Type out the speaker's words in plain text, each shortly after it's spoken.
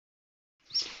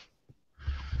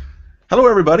Hello,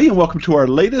 everybody, and welcome to our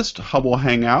latest Hubble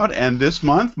Hangout. And this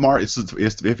month,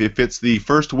 if it's the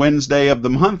first Wednesday of the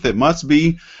month, it must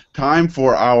be time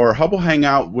for our Hubble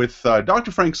Hangout with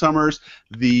Dr. Frank Summers,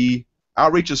 the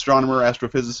outreach astronomer,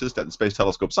 astrophysicist at the Space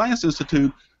Telescope Science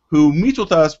Institute, who meets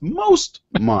with us most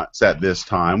months at this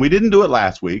time. We didn't do it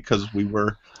last week because we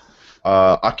were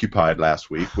occupied last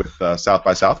week with South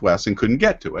by Southwest and couldn't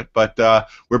get to it. But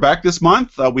we're back this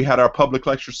month. We had our public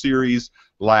lecture series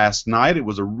last night. It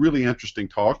was a really interesting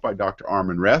talk by Dr.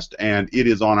 Armin Rest, and it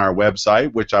is on our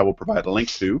website, which I will provide a link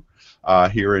to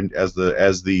here as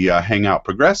the hangout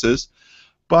progresses.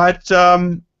 But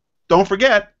don't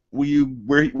forget,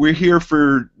 we're here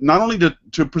for not only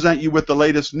to present you with the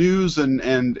latest news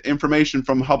and information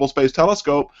from Hubble Space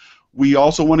Telescope. We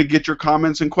also want to get your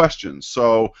comments and questions.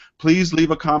 So please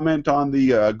leave a comment on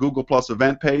the Google Plus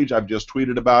event page. I've just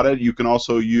tweeted about it. You can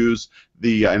also use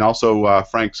Dr.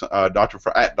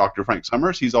 Frank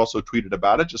Summers. He's also tweeted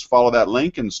about it. Just follow that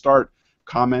link and start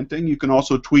commenting. You can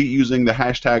also tweet using the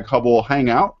hashtag Hubble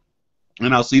Hangout,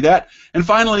 and I'll see that. And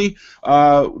finally,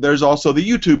 there's also the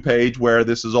YouTube page where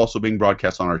this is also being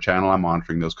broadcast on our channel. I'm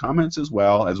monitoring those comments as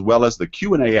well as the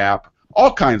Q&A app.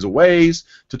 All kinds of ways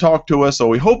to talk to us, so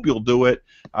we hope you'll do it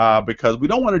because we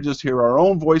don't want to just hear our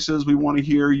own voices. We want to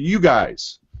hear you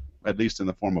guys, at least in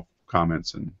the form of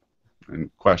comments and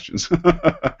questions.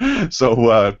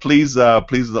 So please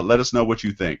let us know what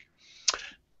you think.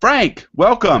 Frank,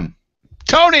 welcome.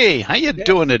 Tony, how you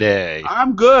doing today?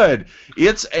 I'm good.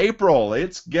 It's April.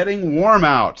 It's getting warm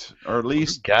out, or at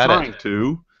least trying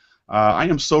to. I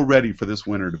am so ready for this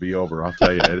winter to be over. I'll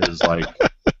tell you, it is like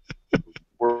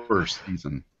worst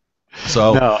season.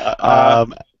 So,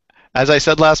 as I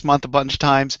said last month a bunch of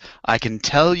times, I can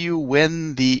tell you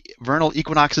when the vernal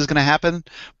equinox is going to happen,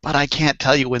 but I can't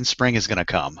tell you when spring is going to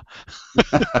come.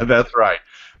 That's right.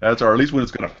 Or at least when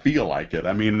it's going to feel like it.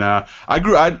 I mean,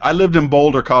 I lived in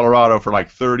Boulder, Colorado for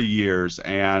like 30 years,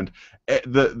 and it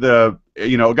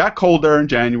got cold there in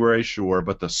January, sure,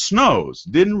 but the snows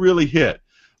didn't really hit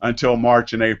until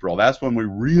March and April. That's when we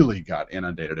really got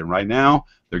inundated, and right now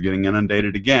they're getting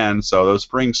inundated again. So those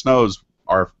spring snows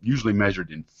are usually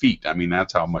measured in feet. I mean,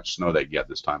 that's how much snow they get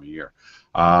this time of year.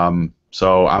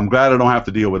 So I'm glad I don't have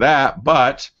to deal with that.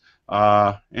 But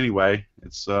anyway,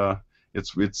 it's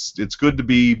good to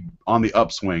be on the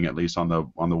upswing, at least on the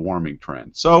warming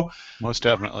trend. So most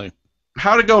definitely.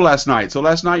 How'd it go last night? So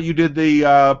last night you did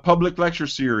the public lecture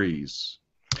series.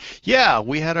 Yeah,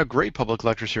 we had a great public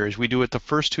lecture series. We do it the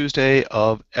first Tuesday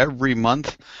of every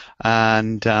month,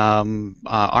 and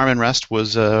Armin Rest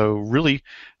was really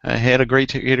had a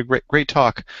great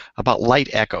talk about light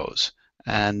echoes.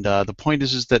 And the point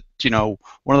is that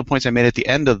one of the points I made at the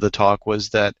end of the talk was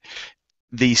that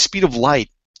the speed of light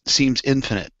seems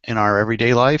infinite in our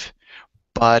everyday life,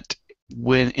 but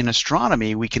when in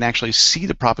astronomy we can actually see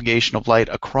the propagation of light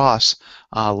across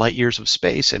light years of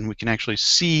space, and we can actually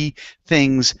see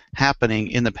things happening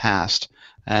in the past.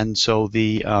 And so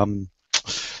the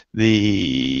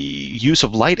use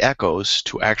of light echoes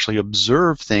to actually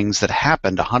observe things that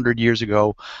happened 100 years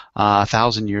ago,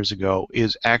 1,000 years ago,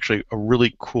 is actually a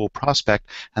really cool prospect,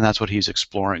 and that's what he's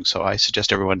exploring. So I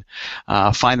suggest everyone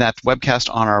find that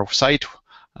webcast on our site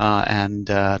and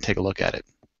take a look at it.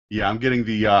 Yeah, I'm getting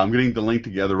the link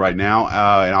together right now,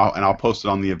 and I'll post it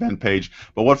on the event page.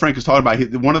 But what Frank was talking about,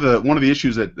 one of the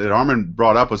issues that Armin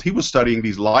brought up was he was studying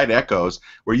these light echoes,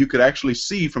 where you could actually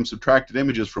see from subtracted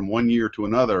images from one year to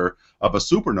another of a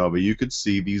supernova. You could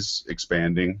see these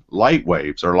expanding light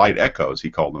waves, or light echoes,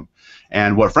 he called them.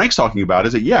 And what Frank's talking about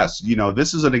is that yes,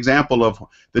 this is an example of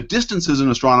the distances in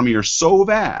astronomy are so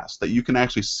vast that you can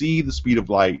actually see the speed of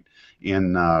light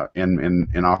in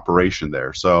operation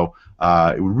there. So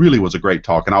it really was a great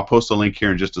talk, and I'll post a link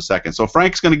here in just a second. So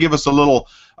Frank's going to give us a little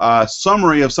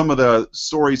summary of some of the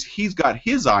stories he's got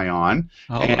his eye on,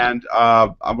 and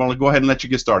I'm going to go ahead and let you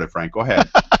get started, Frank. Go ahead.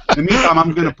 In the meantime,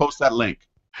 I'm going to post that link.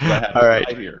 Go ahead. All right.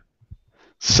 Right here.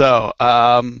 So,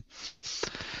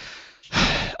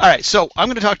 all right, so I'm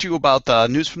going to talk to you about the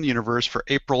news from the universe for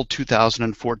April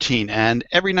 2014, and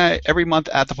every month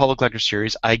at the Public Lecture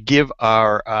Series, I give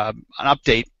our an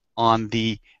update on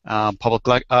the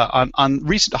on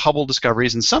recent Hubble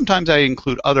discoveries, and sometimes I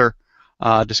include other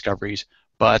discoveries.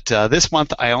 But this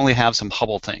month I only have some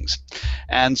Hubble things,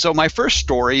 and so my first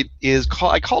story is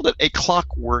I called it a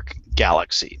clockwork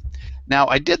galaxy. Now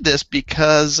I did this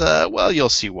because well, you'll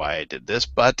see why I did this,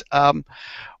 but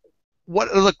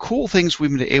what are the cool things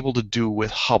we've been able to do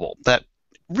with Hubble that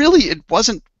really it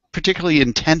wasn't particularly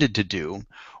intended to do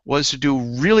was to do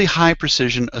really high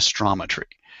precision astrometry.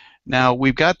 Now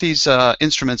we've got these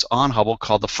instruments on Hubble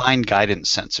called the fine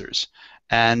guidance sensors,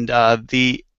 and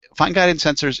the fine guidance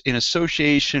sensors in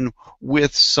association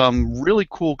with some really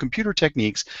cool computer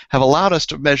techniques have allowed us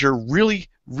to measure really,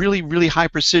 really, really high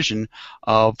precision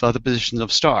of the positions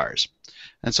of stars.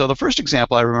 And so the first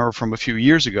example I remember from a few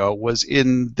years ago was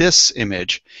in this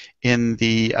image, in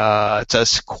the it's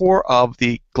a core of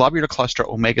the globular cluster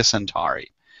Omega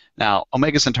Centauri. Now,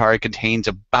 Omega Centauri contains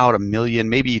about 1 million,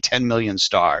 maybe 10 million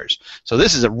stars. So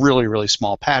this is a really, really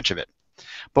small patch of it.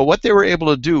 But what they were able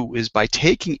to do is by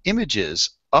taking images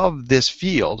of this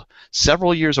field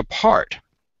several years apart,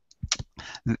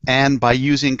 and by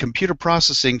using computer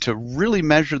processing to really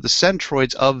measure the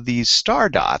centroids of these star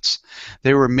dots,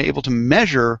 they were able to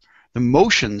measure the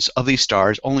motions of these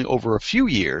stars only over a few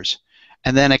years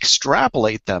and then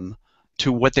extrapolate them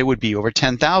to what they would be over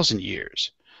 10,000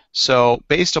 years. So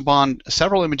based upon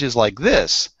several images like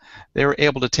this, they were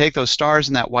able to take those stars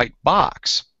in that white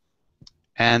box,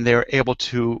 and they were able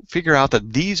to figure out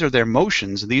that these are their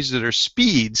motions, these are their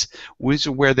speeds, which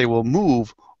are where they will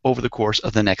move over the course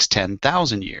of the next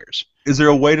 10,000 years. Is there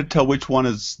a way to tell which one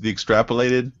is the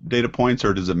extrapolated data points,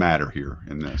 or does it matter here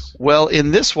in this? Well, in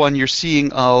this one, you're seeing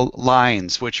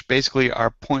lines, which basically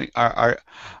are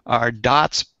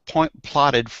dots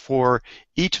plotted for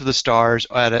each of the stars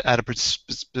at a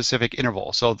specific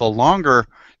interval. So the longer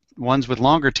ones with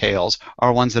longer tails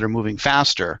are ones that are moving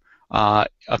faster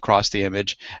across the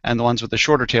image, and the ones with the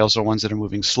shorter tails are ones that are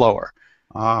moving slower.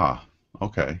 Ah,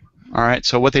 okay. All right.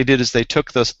 So what they did is they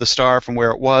took the star from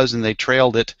where it was and they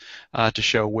trailed it to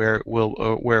show where it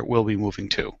will be moving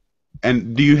to.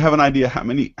 And do you have an idea how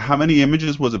many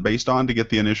images was it based on to get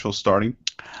the initial starting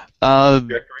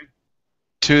trajectory?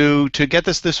 To get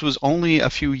this was only a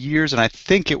few years, and I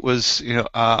think it was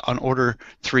on order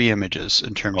 3 images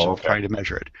in terms of trying to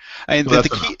measure it. And so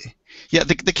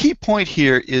the key point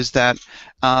here is that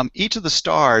each of the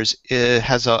stars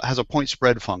has a point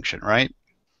spread function, right?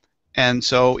 And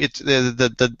so it's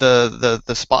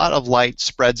the spot of light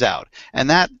spreads out, and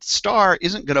that star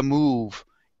isn't going to move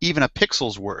even a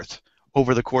pixel's worth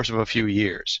over the course of a few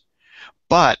years.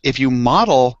 But if you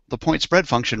model the point spread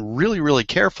function really, really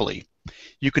carefully,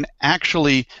 you can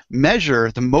actually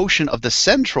measure the motion of the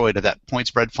centroid of that point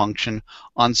spread function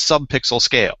on sub-pixel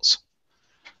scales.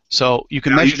 So you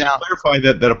can measure now. Clarify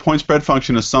that a point spread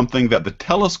function is something that the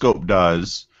telescope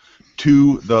does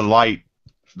to the light,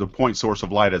 the point source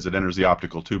of light as it enters the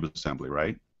optical tube assembly,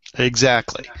 right?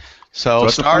 Exactly. So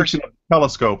it's stars, a function of the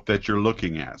telescope that you're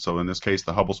looking at. So in this case,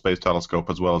 the Hubble Space Telescope,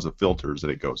 as well as the filters that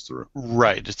it goes through.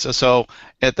 Right. So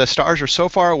the stars are so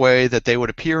far away that they would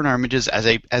appear in our images as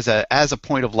a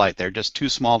point of light. They're just too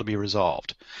small to be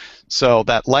resolved. So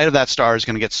that light of that star is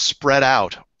going to get spread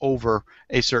out over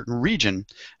a certain region,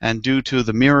 and due to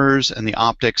the mirrors and the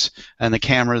optics and the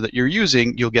camera that you're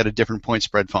using, you'll get a different point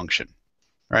spread function.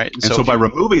 Right? And so by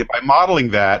modeling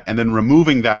that and then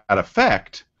removing that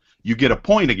effect, you get a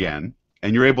point again,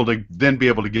 and you're able to then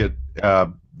get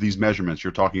these measurements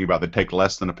you're talking about that take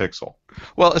less than a pixel.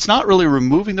 Well, it's not really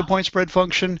removing the point spread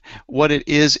function. What it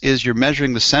is you're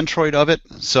measuring the centroid of it.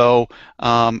 So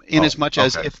in as much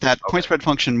as if that point spread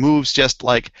function moves just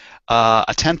like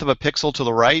 1/10 of a pixel to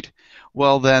the right,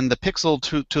 well, then the pixel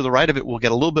to the right of it will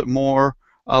get a little bit more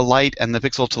light, and the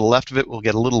pixel to the left of it will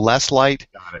get a little less light.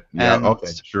 Got it. Yeah,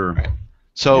 okay, sure. Right.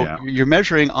 So you're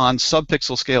measuring on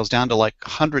sub-pixel scales down to like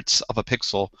hundredths of a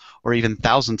pixel, or even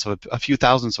a few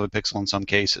thousandths of a pixel in some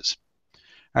cases.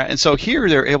 All right, and so here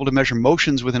they're able to measure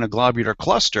motions within a globular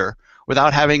cluster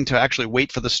without having to actually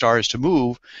wait for the stars to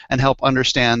move, and help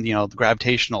understand the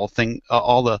gravitational thing,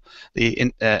 all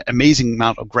the amazing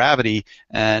amount of gravity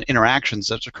and interactions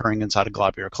that's occurring inside a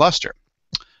globular cluster.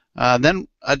 Then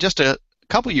just a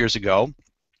couple years ago,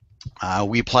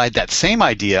 we applied that same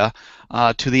idea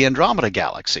to the Andromeda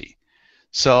Galaxy.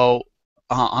 So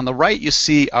on the right you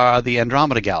see the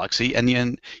Andromeda Galaxy, and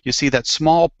then you see that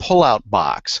small pull-out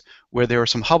box where there are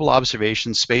some Hubble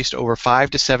observations spaced over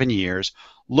 5 to 7 years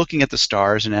looking at the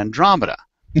stars in Andromeda.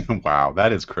 Wow,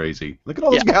 that is crazy. Look at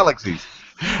all those galaxies.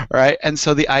 Right, and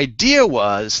so the idea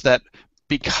was that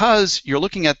because you're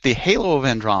looking at the halo of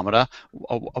Andromeda,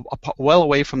 well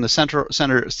away from the center,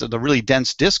 the really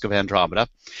dense disk of Andromeda,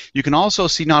 you can also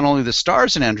see not only the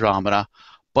stars in Andromeda,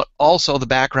 but also the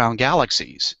background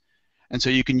galaxies. And so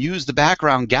you can use the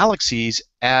background galaxies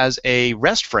as a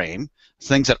rest frame,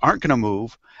 things that aren't going to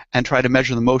move, and try to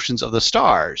measure the motions of the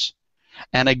stars.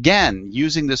 And again,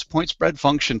 using this point spread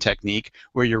function technique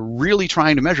where you're really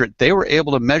trying to measure it, they were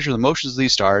able to measure the motions of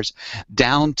these stars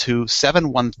down to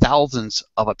 7/1000ths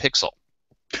of a pixel.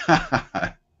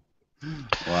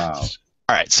 Wow.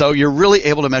 All right, so you're really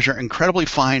able to measure incredibly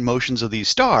fine motions of these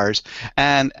stars,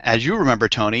 and as you remember,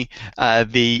 Tony,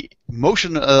 the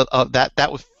motion of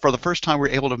that was for the first time we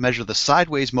were able to measure the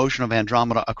sideways motion of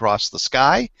Andromeda across the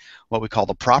sky, what we call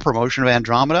the proper motion of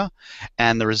Andromeda,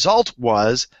 and the result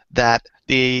was that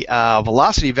the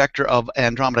velocity vector of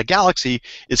Andromeda Galaxy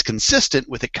is consistent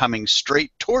with it coming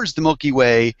straight towards the Milky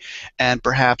Way, and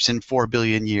perhaps in 4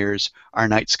 billion years our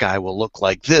night sky will look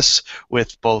like this,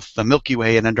 with both the Milky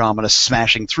Way and Andromeda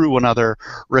smashing through one another,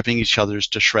 ripping each other's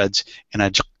to shreds in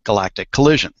a galactic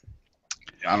collision.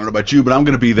 I don't know about you, but I'm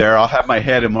going to be there. I'll have my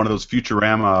head in one of those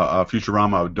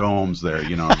Futurama domes there.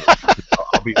 You know,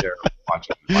 I'll be there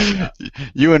watching.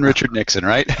 You and Richard Nixon,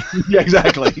 right? Yeah,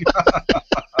 exactly.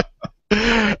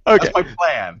 Okay. That's my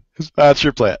plan. That's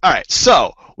your plan. All right,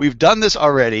 so we've done this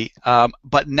already,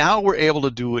 but now we're able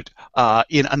to do it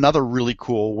in another really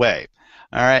cool way.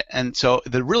 All right, and so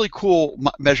the really cool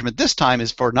measurement this time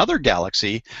is for another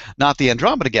galaxy, not the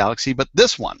Andromeda Galaxy, but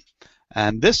this one.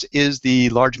 And this is the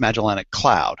Large Magellanic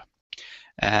Cloud.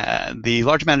 The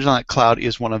Large Magellanic Cloud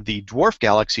is one of the dwarf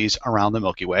galaxies around the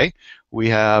Milky Way. We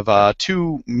have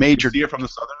two major... Can you see it from the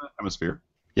southern hemisphere?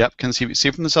 Yep, can see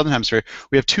it from the southern hemisphere.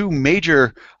 We have two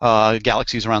major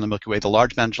galaxies around the Milky Way, the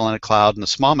Large Magellanic Cloud and the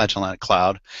Small Magellanic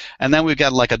Cloud. And then we've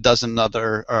got like a dozen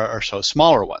other or so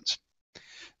smaller ones.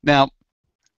 Now,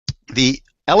 the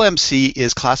LMC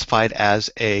is classified as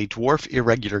a dwarf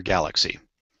irregular galaxy.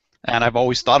 And I've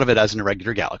always thought of it as an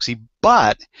irregular galaxy,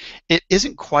 but it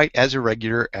isn't quite as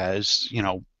irregular as, you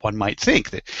know, one might think.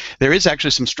 There is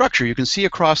actually some structure. You can see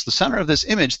across the center of this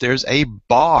image there's a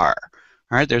bar.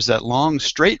 All right, there's that long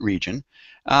straight region,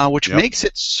 which makes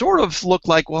it sort of look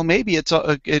like, well, maybe it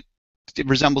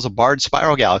resembles a barred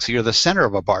spiral galaxy or the center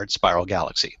of a barred spiral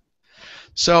galaxy.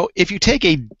 So if you take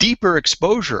a deeper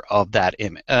exposure of that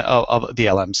of the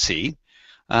LMC,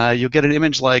 you'll get an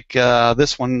image like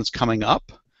this one that's coming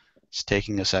up. It's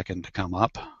taking a second to come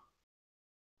up.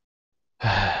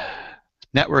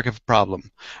 Network of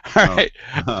problem. All right.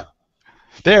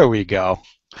 There we go.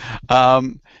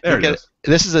 There it is.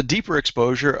 This is a deeper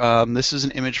exposure. This is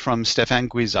an image from Stéphane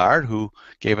Guizard, who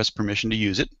gave us permission to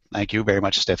use it. Thank you very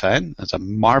much, Stéphane. That's a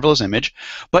marvelous image.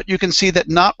 But you can see that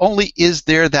not only is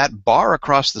there that bar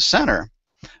across the center,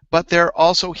 but there are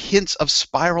also hints of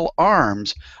spiral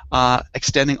arms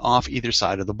extending off either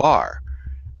side of the bar.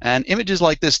 And images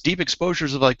like this, deep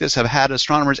exposures like this, have had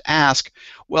astronomers ask,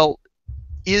 well,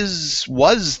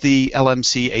 was the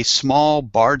LMC a small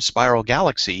barred spiral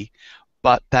galaxy,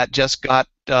 but that just got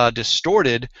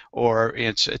distorted, or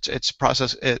its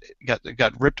process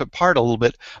got ripped apart a little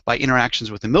bit by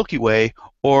interactions with the Milky Way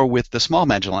or with the Small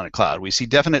Magellanic Cloud? We see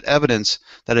definite evidence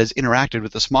that it has interacted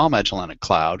with the Small Magellanic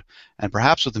Cloud and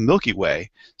perhaps with the Milky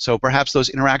Way. So perhaps those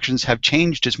interactions have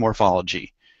changed its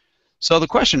morphology. So the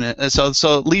question is,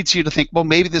 so it leads you to think, well,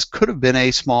 maybe this could have been a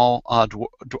small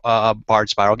barred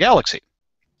spiral galaxy.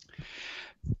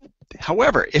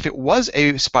 However, if it was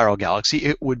a spiral galaxy,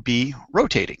 it would be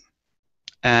rotating,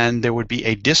 and there would be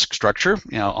a disk structure.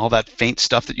 You know, all that faint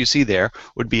stuff that you see there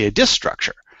would be a disk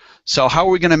structure. So how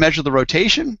are we going to measure the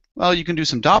rotation? Well, you can do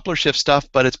some Doppler shift stuff,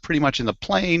 but it's pretty much in the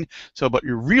plane. So, but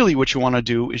what you want to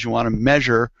do is you want to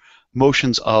measure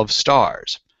motions of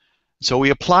stars. So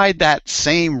we applied that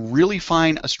same really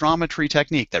fine astrometry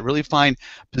technique, that really fine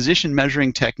position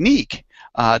measuring technique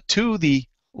to the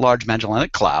Large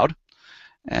Magellanic Cloud.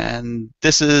 And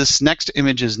next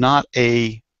image is not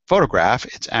a photograph,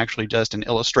 it's actually just an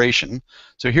illustration.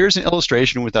 So here's an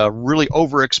illustration with a really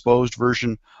overexposed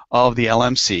version of the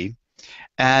LMC.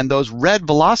 And those red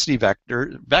velocity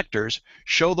vectors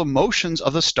show the motions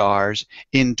of the stars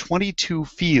in 22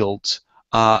 fields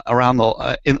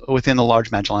within the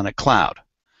Large Magellanic Cloud.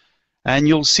 And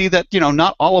you'll see that, you know,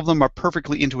 not all of them are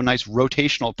perfectly into a nice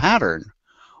rotational pattern,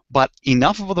 but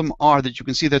enough of them are that you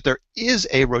can see that there is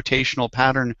a rotational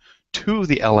pattern to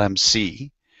the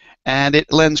LMC, and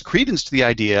it lends credence to the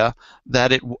idea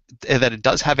that it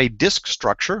does have a disk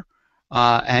structure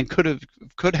and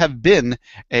could have been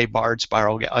a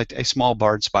small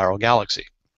barred spiral galaxy.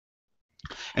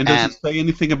 And does it say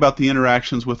anything about the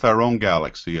interactions with our own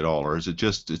galaxy at all, or is it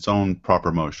just its own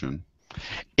proper motion?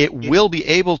 It will be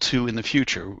able to in the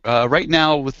future. Right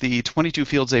now, with the 22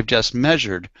 fields they've just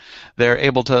measured, they're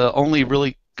able to only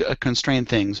really constrain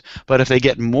things. But if they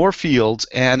get more fields,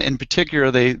 and in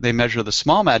particular they measure the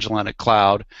Small Magellanic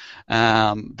Cloud,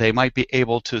 they might be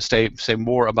able to say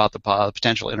more about the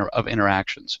potential of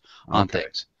interactions on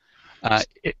things.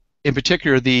 In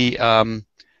particular, the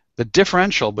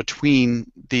differential between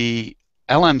the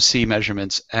LMC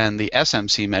measurements and the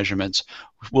SMC measurements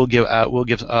will give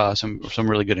some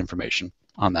really good information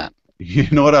on that. You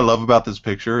know what I love about this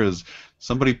picture is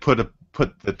somebody put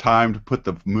the time to put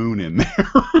the moon in there.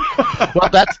 Well,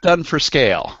 that's done for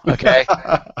scale. Okay.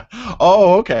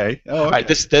 Oh, okay. Oh, All right.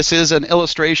 okay. This is an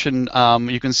illustration.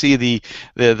 You can see the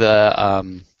the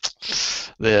um,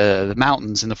 the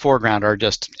mountains in the foreground are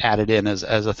just added in as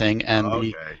a thing, and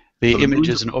Okay. the So the image moon's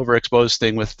is an overexposed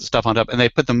thing with stuff on top, and they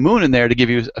put the moon in there to give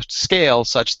you a scale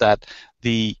such that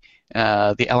the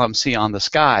LMC on the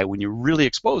sky, when you really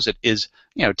expose it, is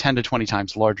 10 to 20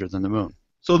 times larger than the moon.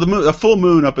 so the moon, a full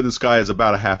moon up in the sky is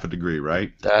about a half a degree,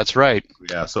 right? That's right.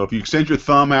 Yeah. So if you extend your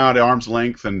thumb out at arm's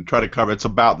length and try to cover, it's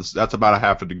about this. That's about a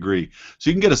half a degree. So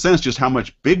you can get a sense just how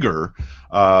much bigger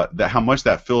how much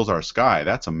that fills our sky.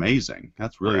 That's amazing.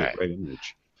 That's really a Right. great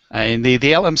image. And the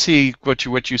LMC,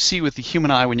 what you see with the human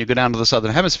eye when you go down to the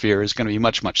southern hemisphere is going to be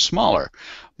much smaller,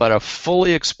 but a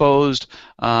fully exposed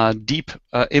deep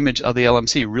image of the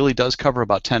LMC really does cover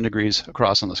about 10 degrees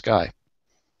across in the sky.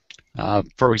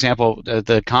 For example,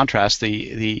 the contrast,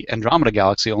 the Andromeda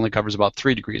galaxy only covers about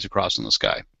 3 degrees across in the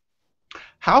sky.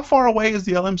 How far away is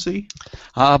the LMC?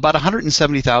 About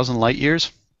 170,000 light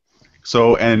years.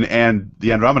 So and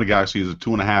the Andromeda galaxy is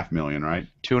 2.5 million, right?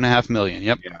 2.5 million.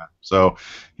 Yep. Yeah. So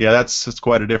yeah, that's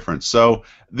quite a difference. So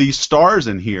these stars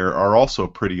in here are also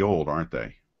pretty old, aren't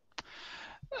they?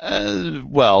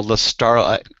 Well, the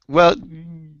star. Well,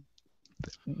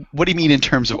 what do you mean in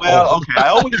terms of Well, old? okay. I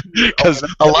always Because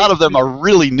a lot of them are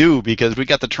really new. Because we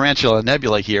got the Tarantula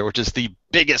Nebula here, which is the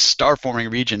biggest star-forming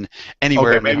region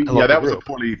anywhere okay, in maybe the yeah, local that was a group.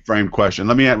 poorly framed question.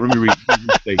 Let me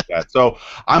restate that. So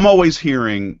I'm always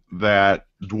hearing that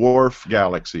dwarf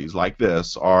galaxies like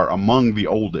this are among the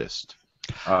oldest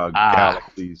Ah,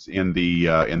 galaxies in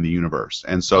the universe,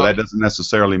 and so that okay. doesn't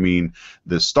necessarily mean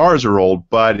the stars are old,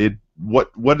 but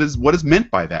what is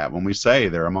meant by that when we say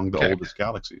they're among the Okay. oldest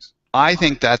galaxies? I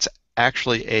think that's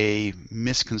actually a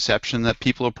misconception that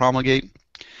people promulgate.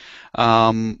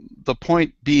 The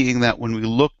point being that when we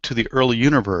look to the early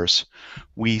universe,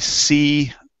 we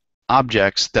see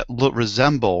objects that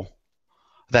resemble,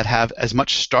 that have as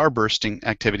much starbursting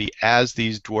activity as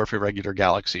these dwarf irregular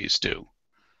galaxies do.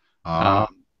 Uh,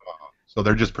 Um, so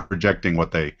they're just projecting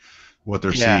what they're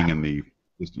yeah. seeing in the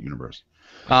distant universe.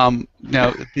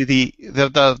 Now,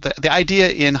 the idea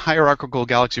in hierarchical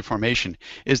galaxy formation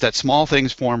is that small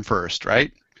things form first,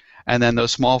 right? And then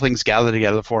those small things gather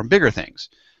together to form bigger things.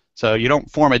 So you don't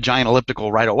form a giant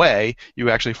elliptical right away. You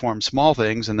actually form small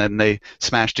things, and then they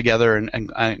smash together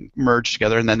and merge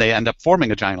together, and then they end up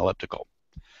forming a giant elliptical.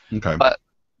 Okay. But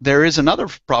there is another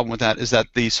problem with that, is that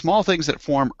the small things that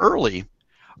form early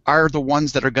are the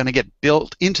ones that are going to get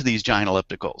built into these giant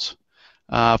ellipticals.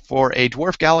 For a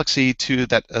dwarf galaxy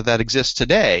that exists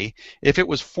today, if it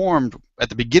was formed at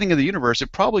the beginning of the universe,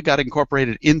 it probably got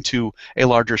incorporated into a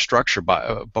larger structure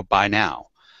by now.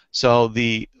 So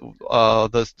the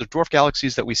dwarf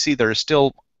galaxies that we see that are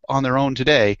still on their own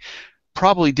today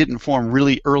probably didn't form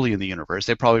really early in the universe.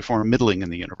 They probably formed middling in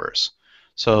the universe,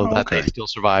 so Oh, that they okay. still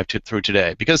survive through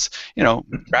today. Because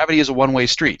gravity is a one-way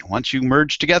street. Once you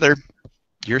merge together,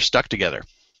 you're stuck together.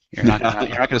 You're not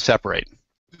going to separate,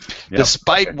 Yep.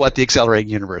 despite Okay. what the accelerating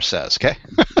universe says. Okay,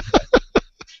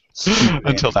 Stupid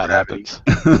until that anti-gravity. happens.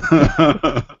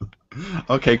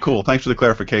 Okay, cool. Thanks for the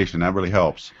clarification. That really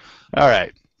helps. All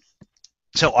right.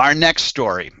 So our next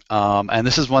story, and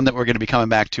this is one that we're going to be coming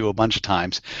back to a bunch of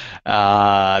times.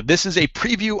 This is a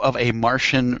preview of a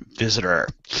Martian visitor.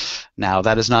 Now,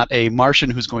 that is not a Martian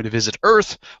who's going to visit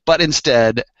Earth, but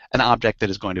instead an object that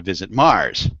is going to visit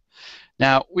Mars.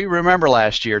 Now, we remember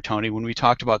last year, Tony, when we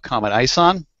talked about Comet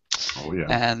ISON, Oh yeah.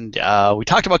 and we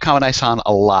talked about Comet ISON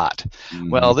a lot.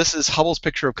 Well, Hmm. this is Hubble's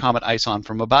picture of Comet ISON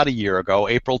from about a year ago,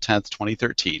 April 10th,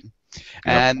 2013. Yep.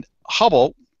 And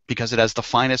Hubble, because it has the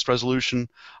finest resolution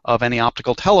of any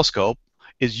optical telescope,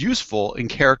 is useful in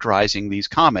characterizing these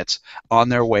comets on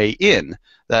their way in.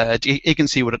 That it can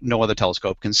see what no other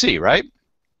telescope can see, right?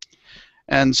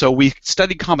 And so we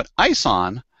studied Comet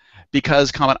ISON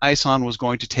because Comet ISON was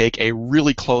going to take a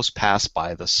really close pass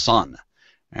by the Sun.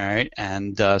 All right,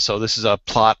 and so this is a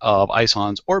plot of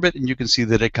ISON's orbit, and you can see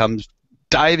that it comes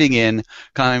diving in,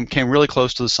 came really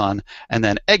close to the Sun, and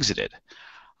then exited.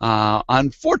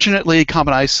 Unfortunately,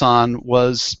 Comet ISON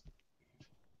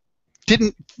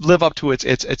didn't live up to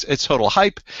its total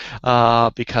hype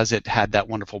because it had that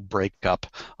wonderful breakup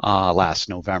last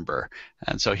November.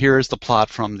 And so here is the plot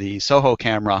from the SOHO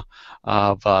camera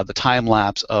of the time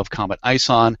lapse of Comet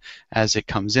ISON as it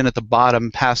comes in at the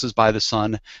bottom, passes by the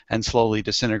Sun, and slowly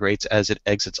disintegrates as it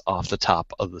exits off the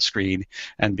top of the screen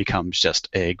and becomes just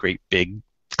a great big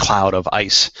cloud of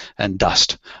ice and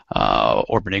dust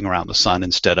orbiting around the Sun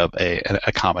instead of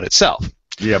a comet itself.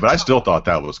 Yeah, but I still thought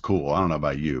that was cool. I don't know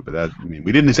about you, but that, I mean,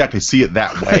 we didn't exactly see it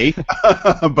that way,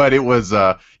 but it was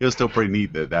still pretty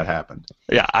neat that that happened.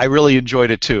 Yeah, I really enjoyed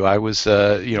it too. I was,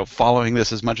 following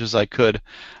this as much as I could,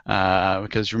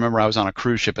 because remember I was on a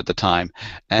cruise ship at the time,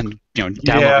 and downloading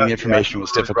Yeah, the yeah, information you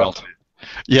was were difficult. roughing it.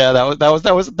 Yeah,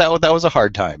 that was a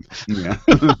hard time. Yeah.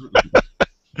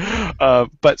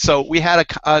 But so we had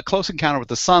a close encounter with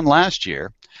the sun last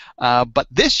year, but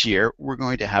this year we're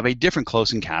going to have a different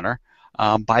close encounter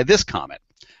by this comet.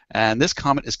 And this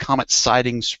comet is Comet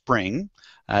Siding Spring.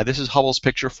 This is Hubble's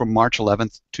picture from March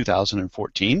 11th,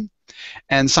 2014.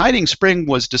 And Siding Spring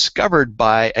was discovered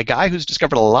by a guy who's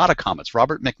discovered a lot of comets,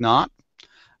 Robert McNaught.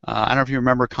 I don't know if you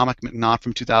remember Comet McNaught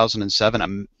from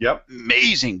 2007. Yep.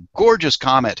 Amazing, gorgeous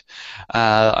comet.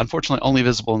 Unfortunately, only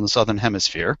visible in the southern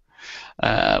hemisphere.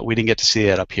 We didn't get to see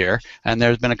it up here. And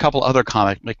there's been a couple other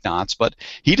Comet McNaughts, but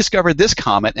he discovered this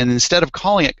comet, and instead of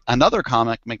calling it another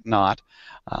Comet McNaught,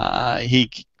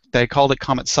 they called it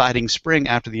Comet Siding Spring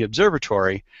after the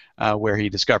observatory where he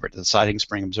discovered it, the Siding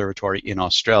Spring Observatory in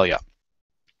Australia.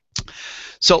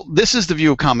 So this is the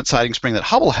view of Comet Siding Spring that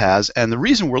Hubble has, and the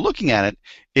reason we're looking at it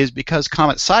is because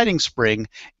Comet Siding Spring,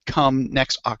 come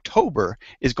next October,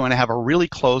 is going to have a really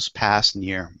close pass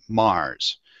near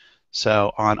Mars.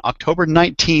 So on October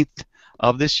 19th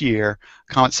of this year,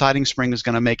 Comet Siding Spring is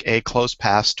going to make a close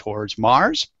pass towards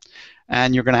Mars,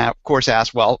 and you're going to, of course,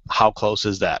 ask, well, how close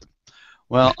is that?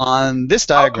 Well, on this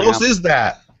diagram... How close is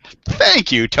that?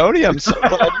 Thank you, Tony. I'm so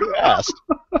glad you asked.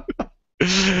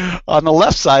 On the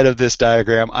left side of this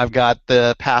diagram, I've got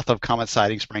the path of Comet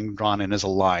Siding Spring drawn in as a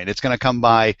line. It's going to come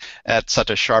by at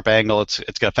such a sharp angle, it's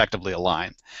effectively a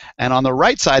line. And on the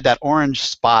right side, that orange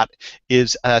spot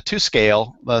is to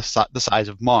scale the size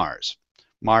of Mars.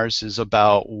 Mars is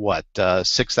about,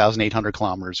 6,800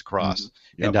 kilometers across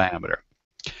in diameter.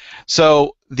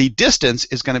 So the distance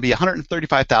is going to be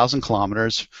 135,000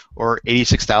 kilometers, or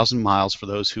 86,000 miles for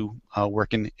those who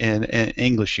work in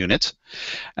English units.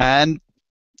 And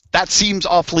that seems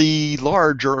awfully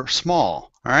large or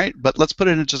small, all right? But let's put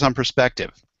it into some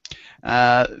perspective.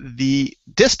 The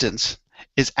distance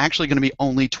is actually going to be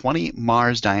only 20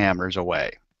 Mars diameters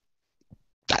away.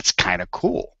 That's kind of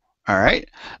cool, all right?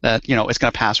 That, it's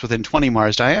going to pass within 20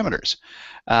 Mars diameters.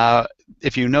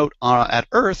 If you note at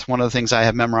Earth, one of the things I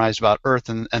have memorized about Earth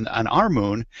and our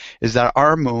moon is that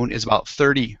our moon is about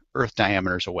 30 Earth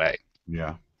diameters away.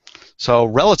 Yeah. So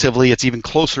relatively, it's even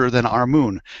closer than our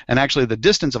moon. And actually, the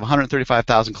distance of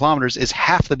 135,000 kilometers is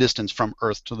half the distance from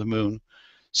Earth to the moon.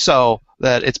 So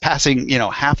that it's passing,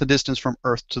 half the distance from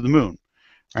Earth to the moon.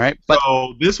 All right. But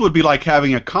so this would be like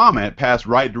having a comet pass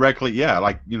right directly,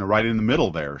 right in the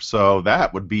middle there. So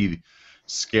that would be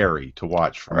scary to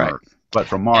watch from Earth. But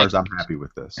from Mars, I'm happy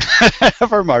with this.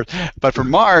 For Mars, but for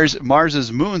Mars,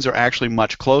 Mars's moons are actually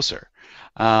much closer.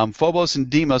 Phobos and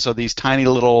Deimos are these tiny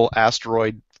little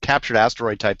captured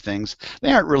asteroid type things.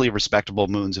 They aren't really respectable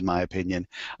moons, in my opinion.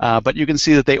 But you can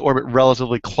see that they orbit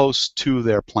relatively close to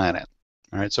their planet.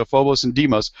 All right, so Phobos and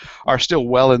Deimos are still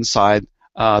well inside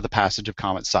the passage of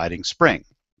Comet Siding Spring.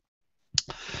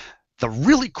 The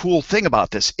really cool thing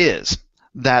about this is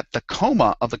that the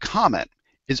coma of the comet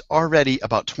is already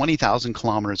about 20,000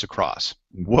 kilometers across.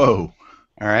 Whoa.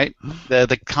 All right.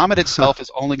 The comet itself is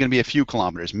only going to be a few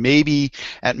kilometers, maybe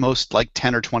at most like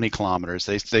 10 or 20 kilometers.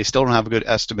 They still don't have a good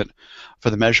estimate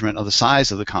for the measurement of the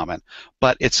size of the comet,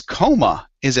 but its coma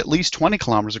is at least 20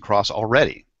 kilometers across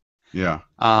already. Yeah.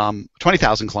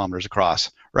 20,000 kilometers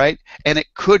across, right? And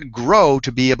it could grow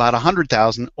to be about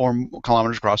 100,000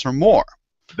 kilometers across or more.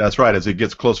 That's right, as it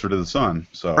gets closer to the sun.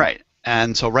 So. Right.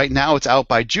 And so right now it's out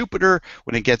by Jupiter.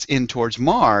 When it gets in towards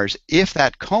Mars, if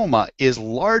that coma is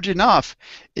large enough,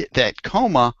 that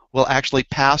coma will actually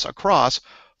pass across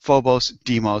Phobos,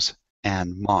 Deimos,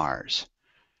 and Mars.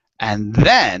 And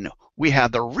then we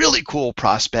have the really cool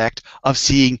prospect of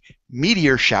seeing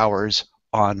meteor showers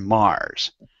on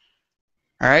Mars.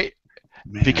 All right?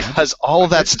 Man, because all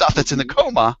of that stuff that's in the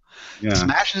coma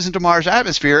smashes into Mars'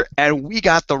 atmosphere, and we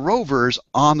got the rovers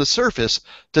on the surface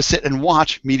to sit and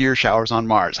watch meteor showers on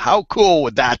Mars. How cool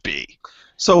would that be?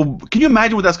 So can you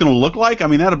imagine what that's going to look like? I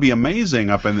mean, that'll be amazing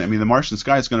up in, the Martian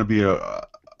sky is going to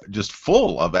be just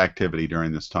full of activity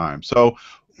during this time. So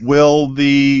do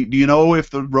you know if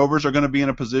the rovers are going to be in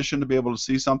a position to be able to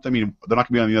see something? I mean, they're not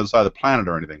going to be on the other side of the planet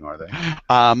or anything, are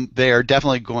they? They are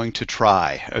definitely going to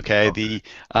try. Okay,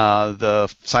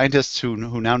 the scientists who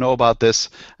now know about this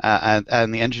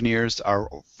and the engineers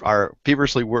are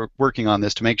feverishly working on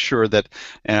this to make sure that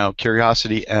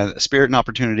Curiosity and Spirit and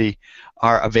Opportunity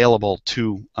are available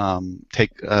to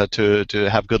to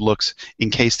have good looks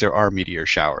in case there are meteor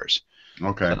showers.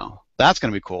 Okay. That's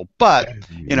going to be cool. But That would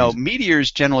be you know, amazing.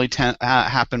 meteors generally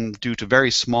happen due to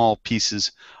very small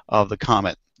pieces of the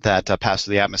comet that pass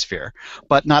through the atmosphere.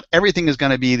 But not everything is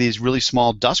going to be these really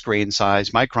small dust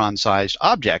grain-sized, micron-sized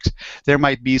objects. There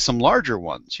might be some larger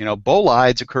ones. You know,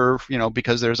 bolides occur, you know,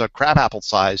 because there's a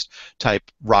crabapple-sized type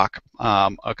rock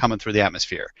coming through the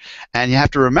atmosphere. And you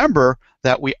have to remember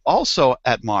that we also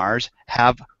at Mars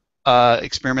have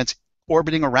experiments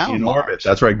orbiting around In orbit. Mars.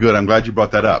 That's right. Good. I'm glad you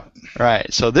brought that up.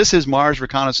 Right, so this is Mars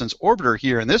Reconnaissance Orbiter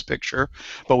here in this picture,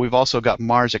 but we've also got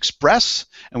Mars Express,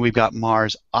 and we've got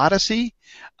Mars Odyssey,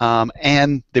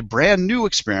 and the brand new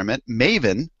experiment,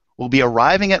 MAVEN, will be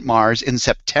arriving at Mars in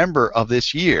September of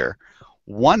this year,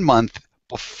 1 month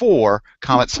before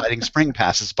comet sighting spring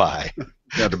passes by.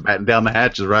 You have to batten down the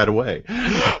hatches right away.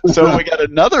 So we got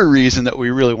another reason that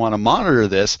we really want to monitor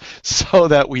this, so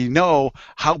that we know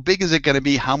how big is it going to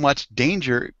be, how much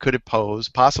danger could it pose,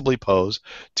 possibly pose,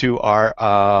 to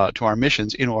our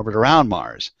missions in orbit around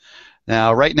Mars.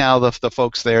 Now, right now, the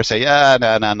folks there say, yeah,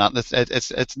 no,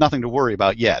 it's nothing to worry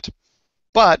about yet,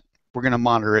 but we're going to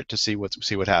monitor it to see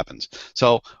what happens.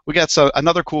 So we got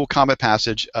another cool comet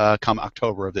passage come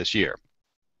October of this year.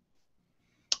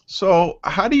 So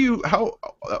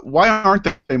why aren't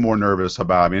they more nervous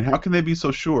about? I mean, how can they be so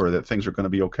sure that things are going to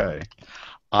be okay?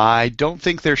 I don't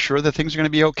think they're sure that things are going to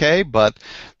be okay, but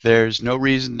there's no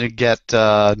reason to get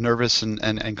nervous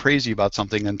and crazy about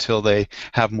something until they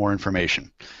have more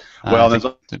information. Well, there's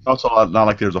also not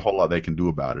like there's a whole lot they can do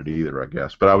about it either, I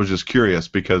guess. But I was just curious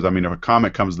because, I mean, if a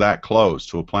comet comes that close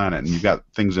to a planet and you've got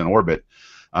things in orbit,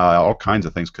 all kinds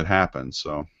of things could happen.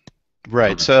 So.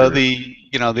 Right. So the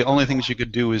only things you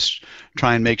could do is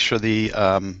try and make sure the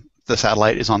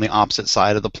satellite is on the opposite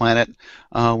side of the planet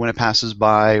when it passes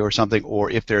by, or something, or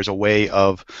if there's a way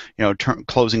of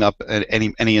closing up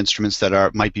any instruments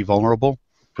that might be vulnerable.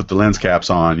 Put the lens caps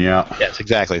on, yeah. Yes,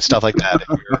 exactly. Stuff like that.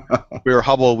 If we were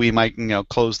Hubble, we might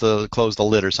close the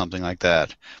lid or something like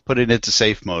that. Put it into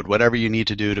safe mode. Whatever you need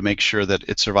to do to make sure that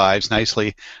it survives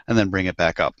nicely, and then bring it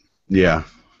back up. Yeah.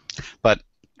 But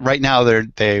right now,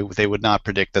 they would not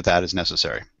predict that is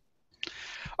necessary.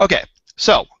 Okay,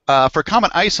 so for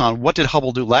Comet ISON, what did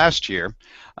Hubble do last year?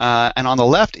 And on the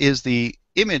left is the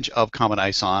image of Comet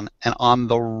ISON, and on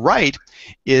the right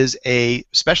is a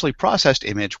specially processed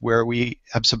image where we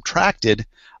have subtracted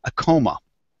a coma,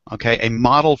 okay, a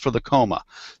model for the coma.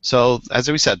 So as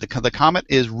we said, the comet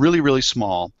is really, really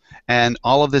small, and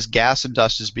all of this gas and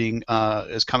dust is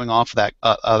coming off of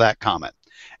that comet.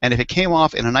 And if it came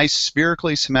off in a nice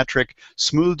spherically symmetric,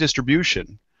 smooth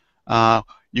distribution,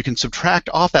 you can subtract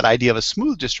off that idea of a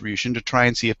smooth distribution to try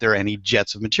and see if there are any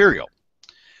jets of material.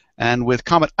 And with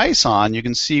Comet ISON, you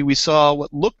can see we saw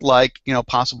what looked like,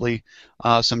 possibly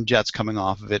some jets coming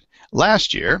off of it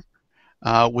last year.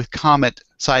 With Comet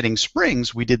Siding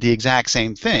Springs, we did the exact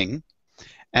same thing.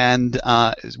 And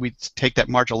we take that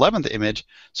March 11th image,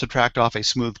 subtract off a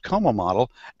smooth coma model,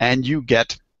 and you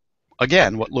get,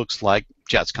 again, what looks like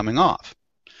jets coming off.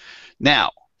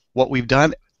 Now, what we've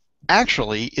done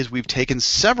actually is we've taken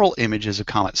several images of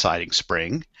Comet Siding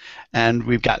Spring, and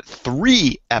we've got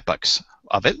 3 epochs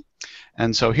of it.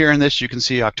 And so here in this, you can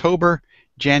see October,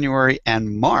 January,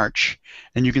 and March,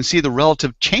 and you can see the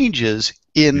relative changes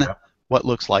in what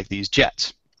looks like these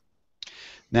jets.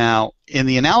 Now, in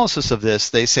the analysis of this,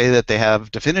 they say that they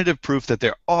have definitive proof that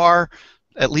there are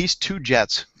at least 2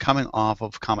 jets coming off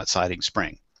of Comet Siding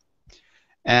Spring.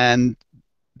 And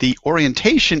the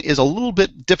orientation is a little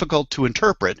bit difficult to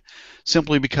interpret,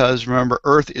 simply because, remember,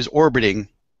 Earth is orbiting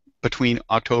between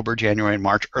October, January, and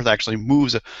March. Earth actually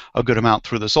moves a good amount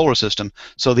through the solar system,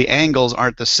 so the angles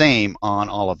aren't the same on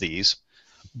all of these.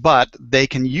 But they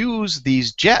can use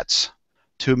these jets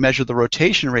to measure the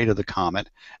rotation rate of the comet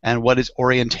and what its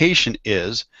orientation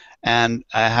is, and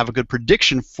have a good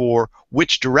prediction for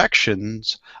which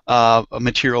directions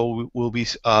material will be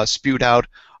spewed out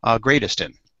greatest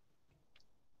in.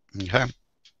 Okay.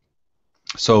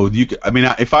 So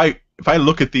if I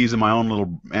look at these in my own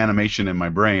little animation in my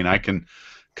brain, I can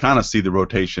kind of see the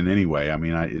rotation anyway. I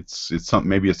mean, it's something,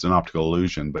 maybe it's an optical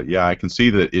illusion, but yeah, I can see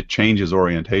that it changes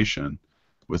orientation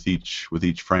with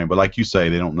each frame. But like you say,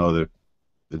 they don't know that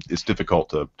it's difficult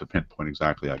to pinpoint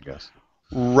exactly, I guess.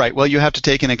 Right. Well, you have to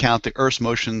take into account the Earth's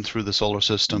motion through the solar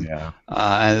system,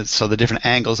 and so the different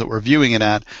angles that we're viewing it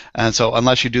at. And so,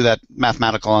 unless you do that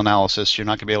mathematical analysis, you're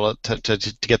not going to be able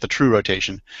to get the true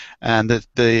rotation. And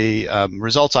the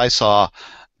results I saw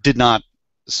did not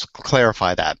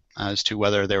clarify that as to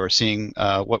whether they were seeing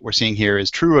what we're seeing here is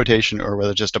true rotation or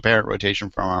whether just apparent rotation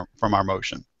from our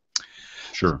motion.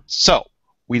 Sure. So,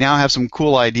 we now have some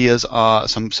cool ideas,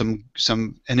 some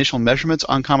initial measurements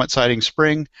on comet sighting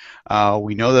spring.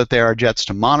 We know that there are jets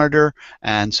to monitor,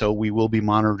 and so we will be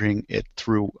monitoring it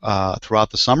throughout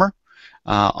the summer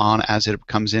on as it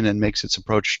comes in and makes its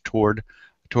approach toward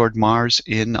Mars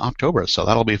in October. So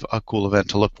that'll be a cool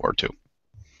event to look forward to.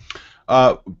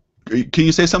 Can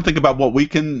you say something about what we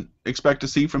can expect to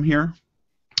see from here?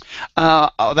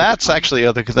 That's actually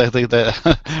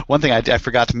the one thing I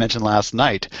forgot to mention last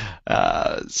night.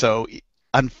 So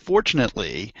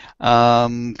unfortunately,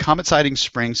 comet sighting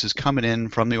Springs is coming in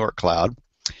from the Oort cloud.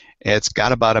 It's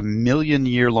got about a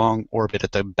 1,000,000-year-long orbit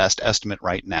at the best estimate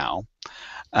right now.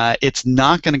 It's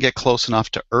not going to get close enough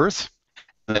to Earth,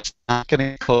 and it's not going to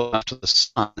get close enough to the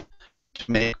Sun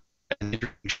to make an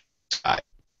interesting sky.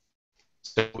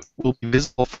 So it will be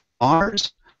visible from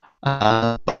Mars,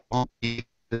 but won't be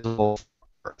visible from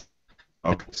Earth.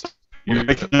 Okay, so you're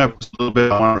making up a little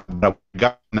bit on what we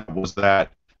got. That was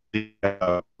that it's going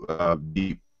to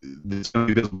be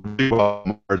visible pretty well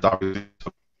on Mars, obviously,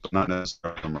 so not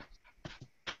necessarily.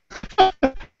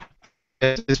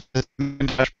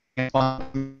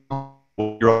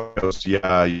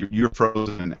 Yeah, you're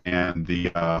frozen, and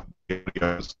the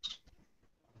audio is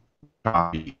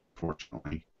choppy,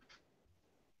 fortunately.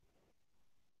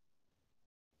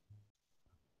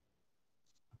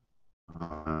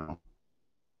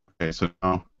 Okay, so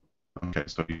now, okay,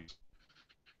 so we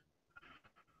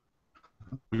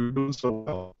were doing so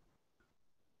well.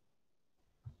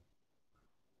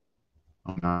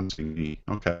 Oh, now I'm seeing me.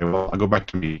 Okay, well, I'll go back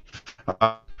to me.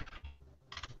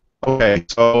 Okay,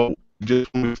 so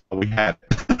just when we thought we had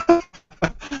it.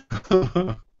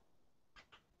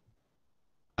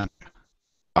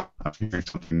 I'm hearing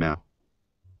something now.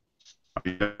 Are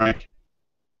you there, Frank?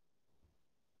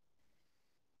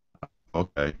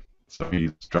 Okay, so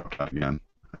he's dropped out again.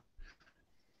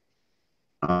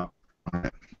 Alright.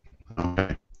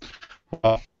 Okay.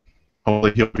 Well,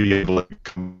 hopefully he'll be able to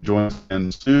come join us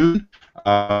again soon.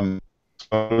 So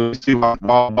let's see while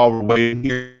we're waiting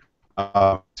here.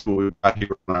 See what we've got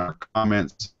here on our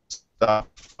comments stuff.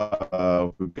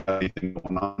 If we've got anything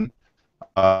going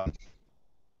on.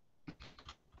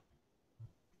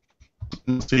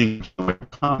 Let's see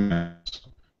comments.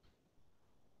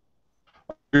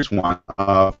 Here's one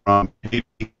from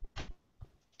Katie.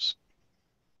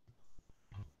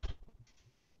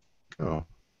 Go.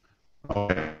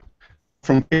 Okay.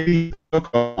 From Katie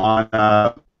on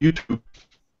YouTube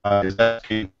is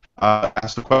asking,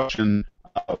 asked the question.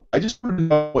 I just want to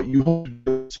know what you hope to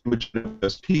do with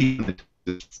UST in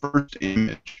this first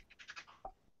image.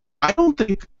 I don't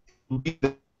think it'll be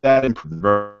that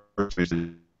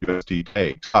impressive UST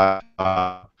takes.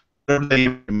 Whatever they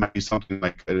might be something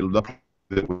like it'll look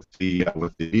with the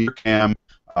near cam,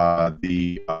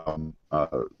 the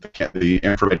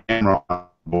infrared camera on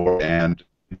board, and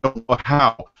I don't know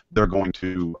how they're going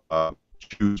to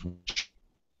choose which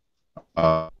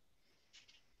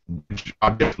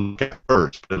object to look at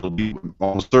first, but it'll be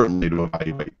almost certainly to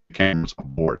evaluate the cameras on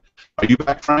board. Are you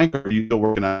back, Frank, or are you still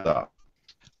working that up?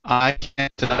 I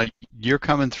can't. You're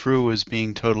coming through as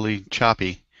being totally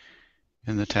choppy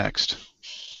in the text.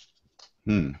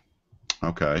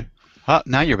 Okay.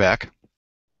 Now you're back.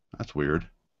 That's weird.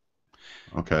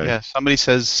 Okay. Yeah, somebody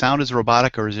says sound is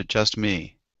robotic, or is it just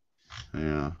me?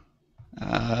 Yeah.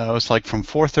 It was like from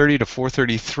 4:30 to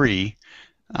 4:33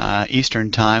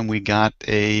 Eastern time. We got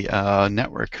a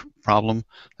network problem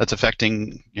that's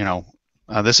affecting.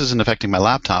 This isn't affecting my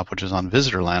laptop, which is on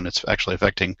visitor land. It's actually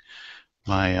affecting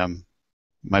my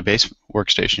my base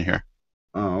workstation here.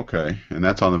 Oh, okay. And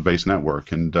that's on the base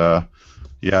network. And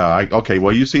yeah, okay.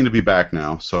 Well, you seem to be back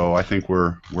now, so I think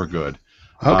we're good.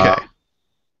 Okay.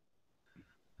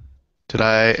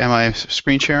 Am I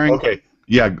screen sharing? Okay.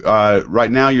 Yeah.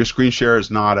 Right now, your screen share is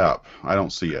not up. I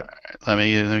don't see it. Let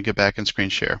me get back and screen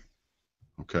share.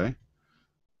 Okay.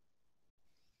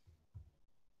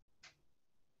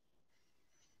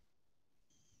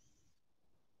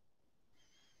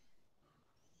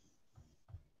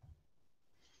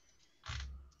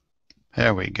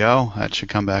 There we go. That should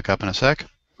come back up in a sec.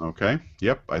 Okay.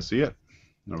 Yep, I see it.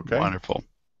 Okay. Wonderful.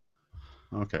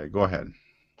 Okay, go ahead.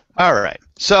 All right.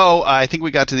 So I think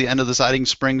we got to the end of the sighting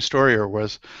spring story, or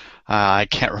was I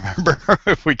can't remember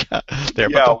if we got there.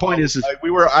 Yeah, but the point is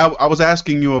I was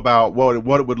asking you about what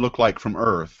it would look like from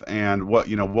Earth and what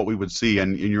we would see,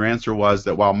 and your answer was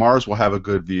that while Mars will have a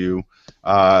good view,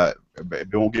 it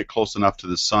won't get close enough to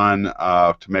the sun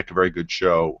to make a very good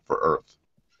show for Earth.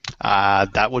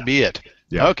 That would be it.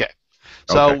 Yeah. Okay.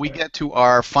 So we get to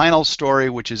our final story,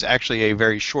 which is actually a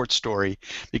very short story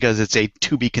because it's a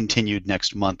to be continued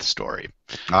next month story.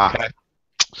 Ah. Okay.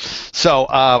 So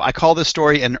I call this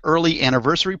story an early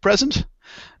anniversary present.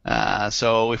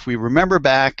 So if we remember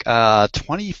back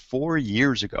 24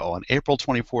 years ago, on April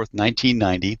 24th,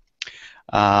 1990,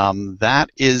 that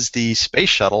is the space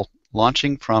shuttle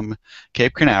launching from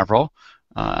Cape Canaveral,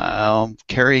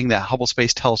 carrying the Hubble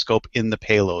Space Telescope in the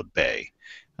payload bay.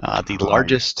 The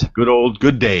largest,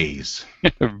 good days.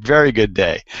 very good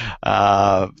day.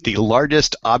 The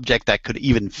largest object that could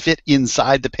even fit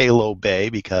inside the payload bay,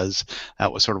 because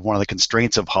that was sort of one of the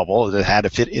constraints of Hubble. It had to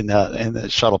fit in the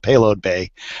shuttle payload bay,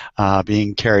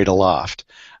 being carried aloft.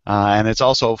 And it's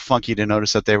also funky to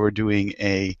notice that they were doing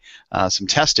some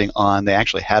testing on. They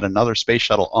actually had another space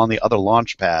shuttle on the other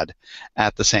launch pad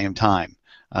at the same time.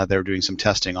 They were doing some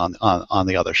testing on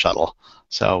the other shuttle.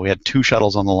 So we had two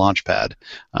shuttles on the launch pad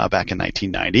back in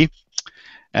 1990.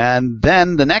 And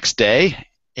then the next day,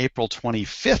 April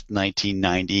 25th,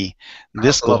 1990,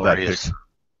 this glorious,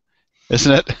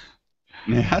 isn't it?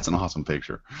 Yeah, that's an awesome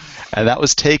picture. And that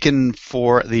was taken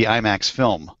for the IMAX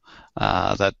film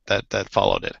that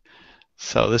followed it.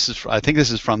 So I think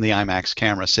this is from the IMAX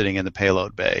camera sitting in the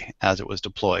payload bay as it was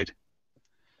deployed.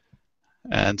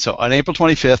 And so on April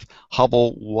 25th,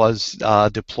 Hubble was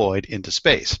deployed into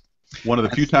space. One of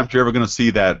the few times you're ever going to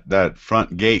see that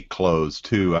front gate closed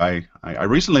too. I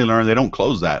recently learned they don't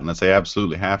close that unless they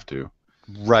absolutely have to.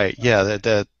 Right. Yeah.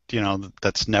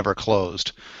 That's never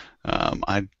closed.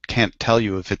 I can't tell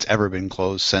you if it's ever been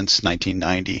closed since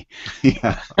 1990.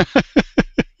 Yeah.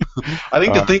 I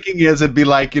think the thinking is it'd be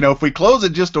like, if we close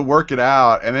it just to work it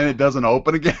out and then it doesn't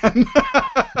open again.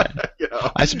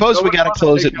 I suppose we got to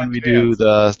close it when we do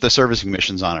the servicing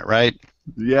missions on it, right?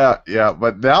 Yeah,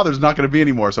 but now there's not going to be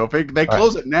any more. So if they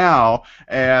close it now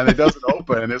and it doesn't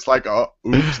open, and it's like, oh,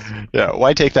 oops. Yeah,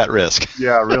 why take that risk?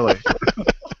 Yeah, really.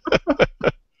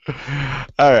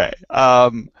 All right.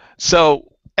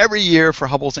 So every year for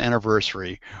Hubble's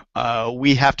anniversary,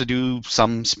 we have to do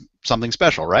something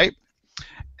special, right?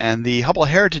 And the Hubble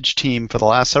Heritage Team for the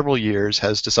last several years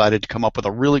has decided to come up with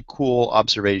a really cool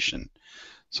observation.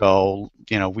 So,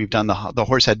 we've done the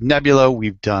Horsehead Nebula,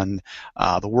 we've done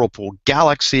the Whirlpool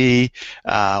Galaxy.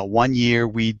 One year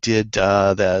we did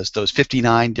those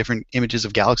 59 different images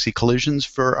of galaxy collisions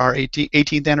for our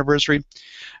 18th anniversary.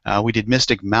 We did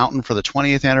Mystic Mountain for the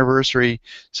 20th anniversary.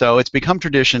 So it's become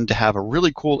tradition to have a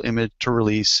really cool image to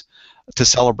release to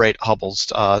celebrate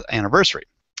Hubble's anniversary.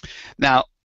 Now,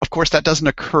 of course, that doesn't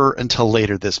occur until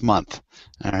later this month.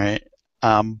 All right,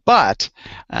 but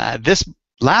this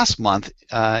last month,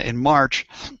 in March,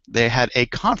 they had a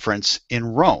conference in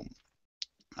Rome,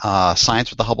 Science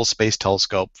with the Hubble Space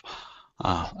Telescope,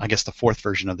 I guess the fourth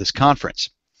version of this conference.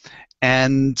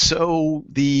 And so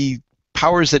the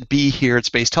powers that be here at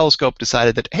Space Telescope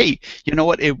decided that, hey, you know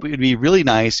what, it would be really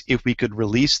nice if we could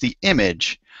release the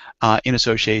image in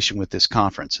association with this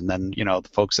conference. And then, the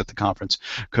folks at the conference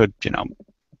could,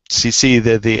 see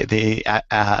the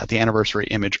anniversary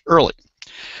image early.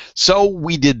 So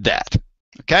we did that.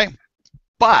 Okay,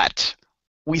 but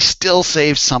we still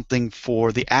saved something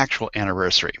for the actual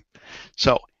anniversary.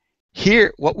 So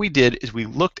here, what we did is we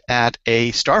looked at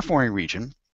a star-forming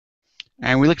region,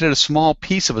 and we looked at a small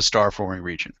piece of a star-forming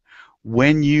region.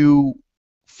 When you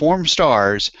form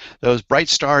stars, those bright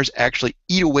stars actually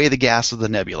eat away the gas of the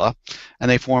nebula,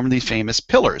 and they form these famous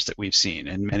pillars that we've seen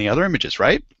in many other images,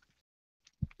 right?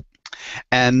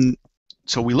 And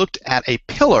so we looked at a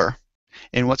pillar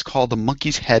in what's called the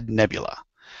Monkey's Head Nebula.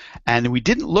 And we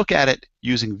didn't look at it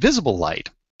using visible light,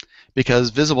 because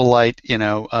visible light,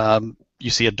 you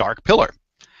see a dark pillar.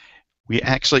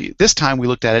 This time we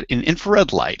looked at it in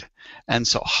infrared light. And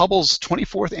so Hubble's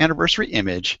 24th anniversary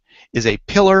image is a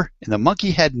pillar in the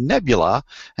Monkey Head Nebula.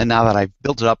 And now that I've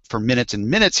built it up for minutes and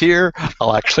minutes here,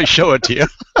 I'll actually show it to you.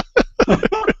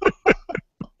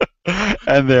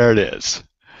 And there it is.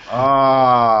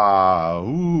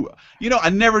 I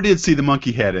never did see the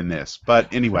monkey head in this,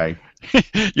 but anyway.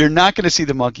 You're not going to see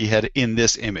the monkey head in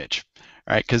this image,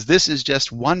 right? Because this is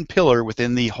just one pillar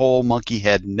within the whole Monkey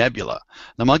Head Nebula.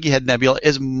 The Monkey Head Nebula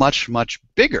is much, much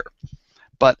bigger.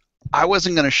 But I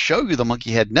wasn't going to show you the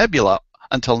Monkey Head Nebula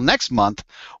until next month,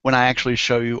 when I actually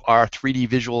show you our 3D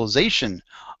visualization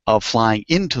of flying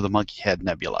into the Monkey Head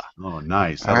Nebula. Oh,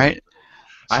 nice. All right.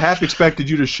 I half expected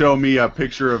you to show me a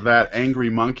picture of that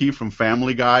angry monkey from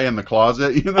Family Guy in the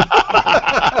closet.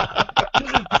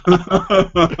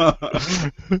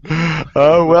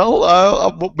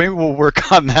 Maybe we'll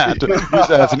work on that. Use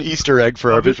that as an Easter egg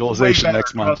for our visualization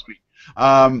next month.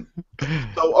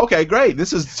 Okay, great.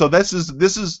 This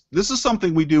is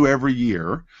something we do every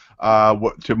year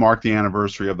to mark the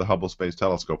anniversary of the Hubble Space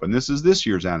Telescope, and this is this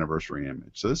year's anniversary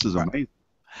image. So this is amazing.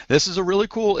 This is a really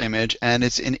cool image, and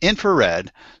it's in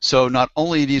infrared. So not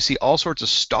only do you see all sorts of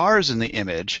stars in the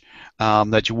image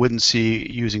that you wouldn't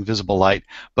see using visible light,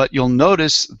 but you'll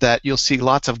notice that you'll see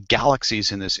lots of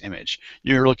galaxies in this image.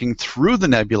 You're looking through the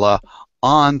nebula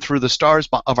on through the stars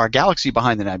of our galaxy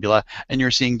behind the nebula, and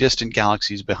you're seeing distant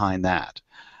galaxies behind that.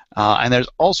 And there's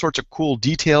all sorts of cool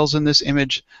details in this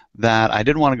image that I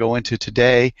didn't want to go into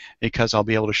today because I'll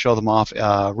be able to show them off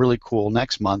really cool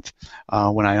next month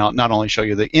when I not only show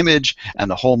you the image and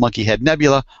the whole Monkey Head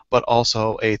Nebula, but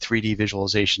also a 3D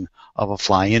visualization of a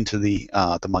fly into the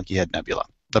Monkey Head Nebula,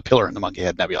 the pillar in the Monkey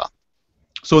Head Nebula.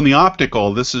 So in the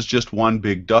optical, this is just one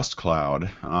big dust cloud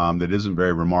that isn't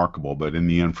very remarkable, but in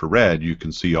the infrared, you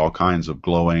can see all kinds of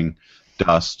glowing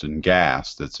dust and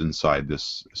gas that's inside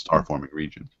this star-forming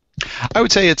region. I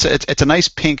would say it's a nice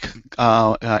pink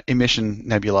emission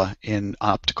nebula in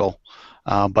optical,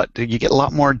 but you get a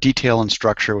lot more detail and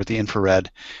structure with the infrared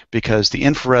because the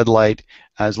infrared light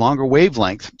has longer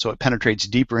wavelength, so it penetrates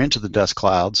deeper into the dust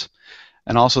clouds,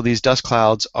 and also these dust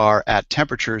clouds are at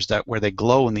temperatures where they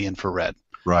glow in the infrared.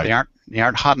 Right. They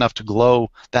aren't hot enough to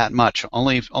glow that much.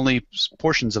 Only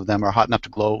portions of them are hot enough to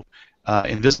glow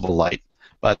in visible light,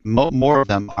 but more of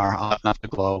them are hot enough to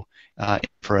glow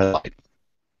infrared light.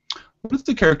 What is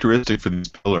the characteristic for these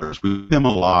pillars? We see them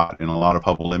a lot in a lot of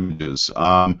Hubble images.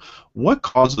 What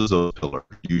causes those pillars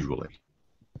usually?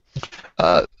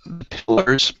 The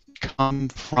pillars come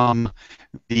from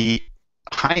the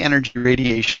high energy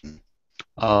radiation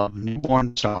of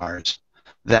newborn stars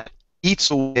that eats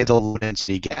away the low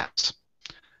density gas.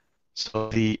 So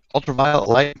the ultraviolet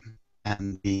light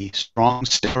and the strong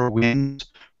stellar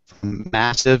winds from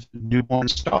massive newborn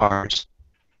stars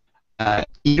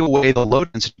eat away the low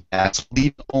density gas,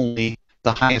 leave only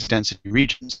the highest density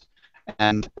regions.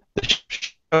 And the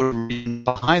shadow region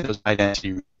behind those high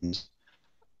density regions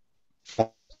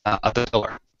forms the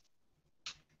pillar.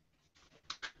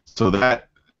 So that,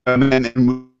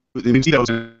 and we see those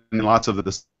in lots of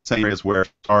the same areas where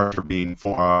stars are being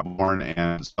born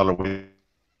and stellar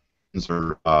winds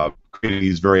are creating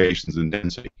these variations in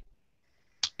density.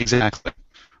 Exactly.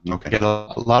 Okay. You get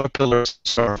a lot of pillars in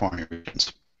star forming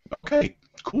regions. Okay,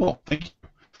 cool. Thank you.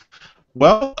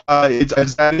 Well,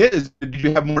 is that it? Did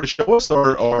you have more to show us,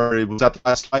 or was that the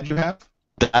last slide you have?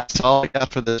 That's all I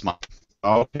got for this month.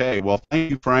 Okay. Well, thank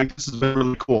you, Frank. This has been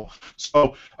really cool.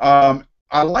 So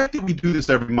I like that we do this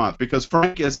every month because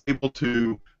Frank is able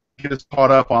to get us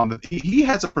caught up on he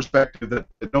has a perspective that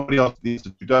nobody else needs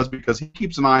to does because he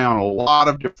keeps an eye on a lot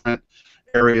of different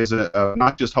areas,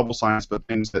 not just Hubble science, but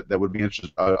things that would be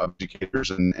interesting of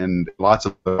educators and lots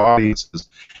of the audiences.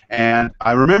 And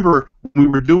I remember when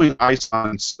we were doing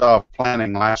ISON stuff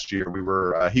planning last year,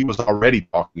 he was already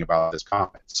talking about this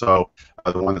comet, so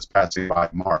the one that's passing by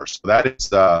Mars. So that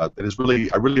is really,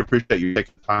 I really appreciate you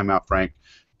taking the time out, Frank,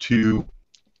 to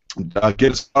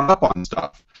get us caught up on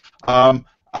stuff.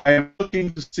 I am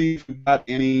looking to see if we've got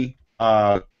any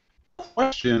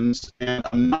questions, and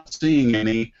I'm not seeing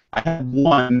any. I had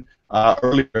one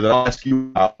earlier that I'll ask you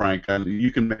about, Frank.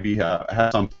 You can maybe have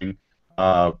something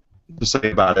to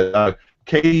say about it.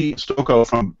 Katie Stocco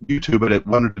from YouTube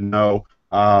wanted to know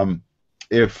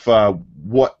if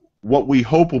what we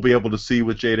hope we'll be able to see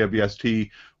with JWST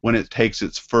when it takes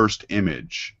its first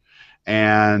image,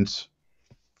 and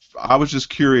I was just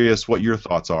curious what your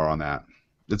thoughts are on that.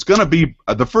 It's going to be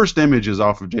the first images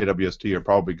off of JWST are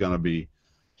probably going to be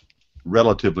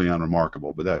relatively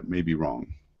unremarkable, but that may be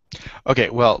wrong. Okay,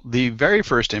 well, the very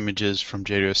first images from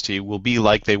JWST will be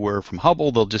like they were from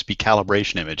Hubble. They'll just be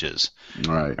calibration images.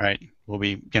 Right. Right. We'll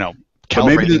be,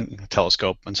 calibrating the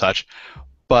telescope and such.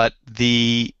 But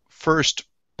the first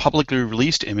publicly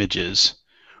released images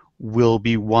will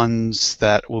be ones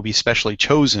that will be specially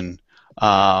chosen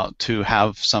to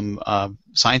have some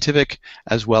scientific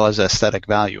as well as aesthetic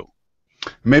value.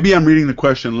 Maybe I'm reading the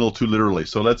question a little too literally,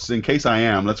 so in case I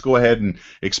am, let's go ahead and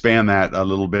expand that a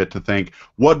little bit to think,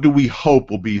 what do we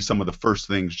hope will be some of the first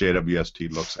things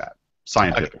JWST looks at,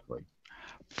 scientifically? Okay.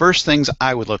 First things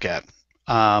I would look at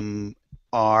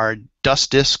are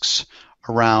dust disks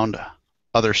around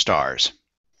other stars,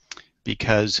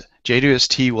 because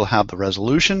JWST will have the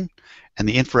resolution and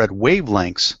the infrared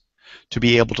wavelengths to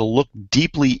be able to look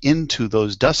deeply into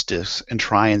those dust disks and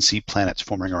try and see planets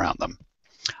forming around them.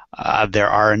 There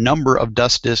are a number of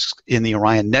dust disks in the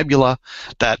Orion Nebula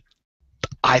that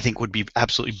I think would be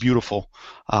absolutely beautiful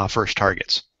first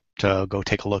targets to go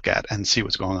take a look at and see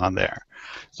what's going on there.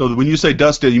 So when you say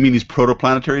dust, you mean these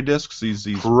protoplanetary disks? These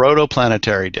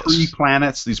protoplanetary disks.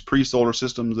 Pre-planets, these pre-solar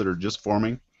systems that are just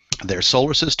forming? They're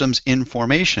solar systems in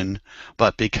formation,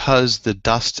 but because the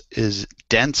dust is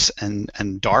dense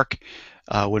and dark,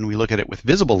 when we look at it with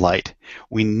visible light,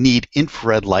 we need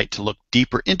infrared light to look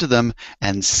deeper into them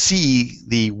and see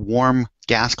the warm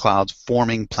gas clouds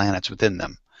forming planets within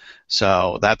them.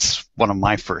 So that's one of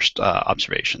my first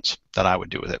observations that I would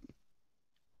do with it.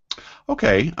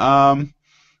 Okay.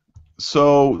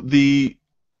 So the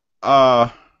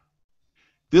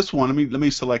this one, let me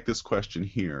select this question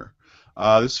here.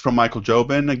 This is from Michael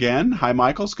Jobin again. Hi,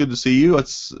 Michael. It's good to see you.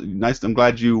 It's nice. I'm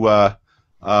glad you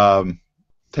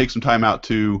take some time out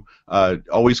to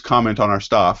always comment on our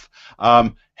stuff.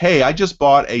 Hey, I just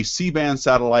bought a C-band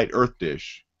satellite Earth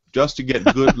dish just to get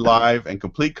good live and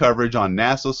complete coverage on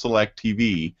NASA Select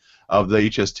TV of the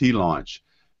HST launch,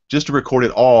 just to record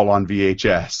it all on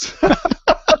VHS.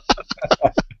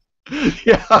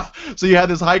 Yeah, so you had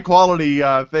this high quality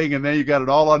thing, and then you got it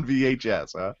all on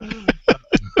VHS, huh?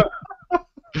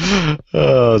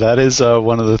 Oh, that is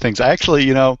one of the things.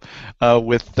 Actually,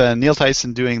 with Neil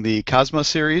Tyson doing the Cosmos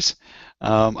series,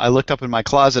 I looked up in my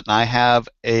closet and I have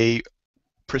a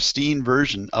pristine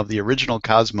version of the original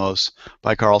Cosmos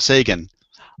by Carl Sagan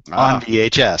on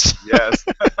VHS. Yes,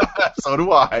 so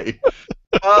do I.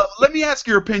 Let me ask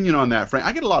your opinion on that, Frank.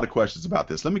 I get a lot of questions about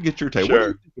this. Let me get your take. Sure. What do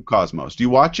you think of Cosmos? Do you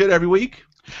watch it every week?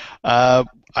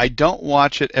 I don't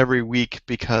watch it every week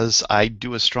because I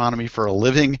do astronomy for a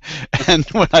living, and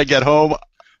when I get home,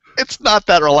 it's not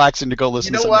that relaxing to go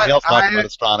listen to somebody else talk about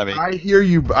astronomy. I hear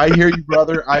you,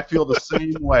 brother. I feel the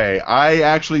same way. I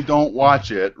actually don't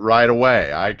watch it right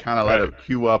away. I kind of let it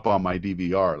queue up on my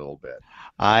DVR a little bit.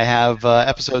 I have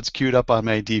episodes queued up on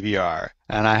my DVR,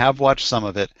 and I have watched some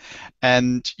of it.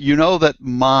 And you know that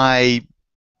my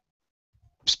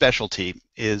specialty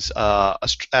is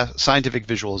scientific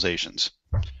visualizations.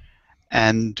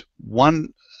 And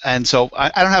so I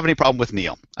don't have any problem with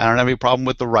Neil. I don't have any problem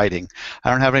with the writing.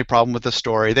 I don't have any problem with the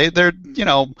story. They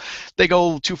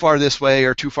go too far this way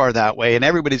or too far that way, and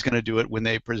everybody's going to do it when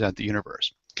they present the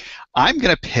universe. I'm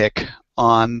going to pick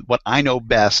on what I know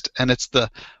best, and it's the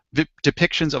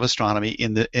depictions of astronomy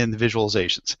in the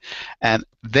visualizations. And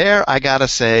there, I gotta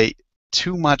say,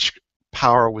 too much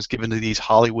power was given to these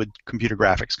Hollywood computer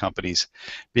graphics companies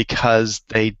because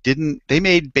they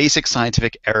made basic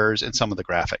scientific errors in some of the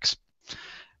graphics.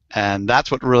 And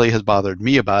that's what really has bothered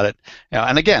me about it.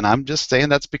 And again, I'm just saying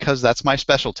that's because that's my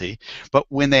specialty. But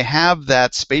when they have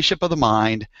that spaceship of the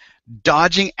mind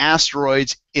dodging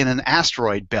asteroids in an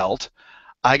asteroid belt,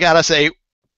 I gotta say,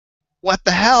 what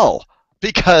the hell?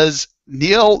 Because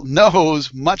Neil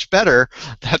knows much better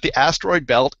that the asteroid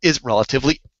belt is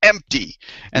relatively empty,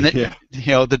 and that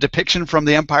the depiction from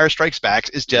The Empire Strikes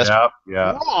Back is just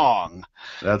wrong.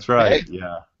 That's right. Okay?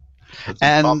 Yeah, it's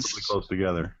and impossibly close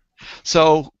together.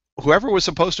 So whoever was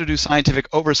supposed to do scientific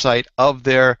oversight of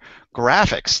their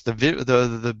graphics,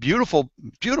 the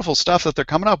beautiful stuff that they're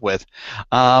coming up with,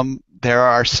 there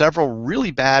are several really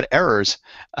bad errors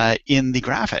in the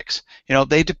graphics.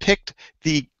 They depict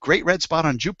the Great Red Spot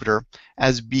on Jupiter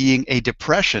as being a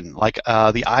depression, like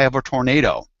the eye of a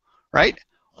tornado, right?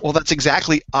 Well, that's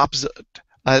exactly opposite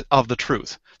of the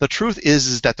truth. The truth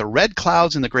is that the red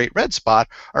clouds in the Great Red Spot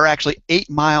are actually 8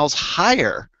 miles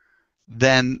higher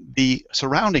than the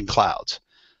surrounding clouds.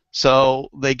 So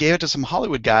they gave it to some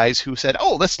Hollywood guys who said,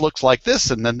 "Oh, this looks like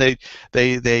this," and then they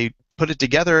put it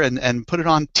together and put it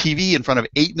on TV in front of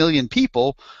 8 million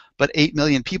people, but 8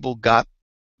 million people got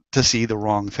to see the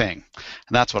wrong thing,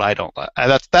 and that's what I don't like.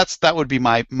 That would be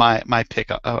my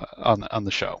pick on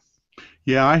the show.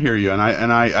 Yeah, I hear you, and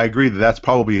I agree that that's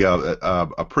probably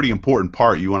a pretty important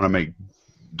part you want to make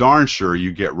darn sure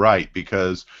you get right,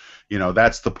 because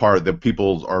that's the part that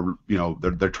people are,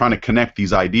 they're trying to connect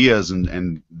these ideas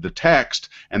and the text,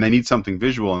 and they need something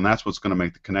visual, and that's what's going to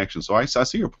make the connection. So I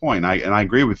see your point, and I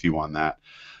agree with you on that.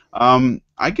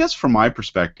 I guess from my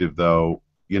perspective, though,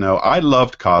 I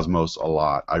loved Cosmos a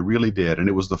lot. I really did, and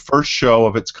it was the first show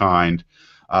of its kind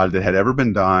that had ever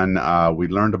been done. We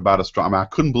learned about astronomy. I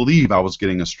couldn't believe I was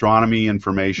getting astronomy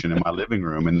information in my living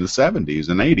room in the 70s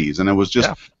and 80s, and it was just...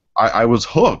 Yeah. I was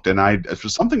hooked, and it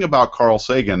was something about Carl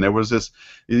Sagan. There was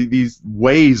these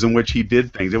ways in which he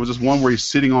did things. There was this one where he's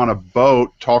sitting on a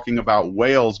boat talking about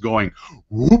whales going,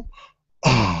 whoop,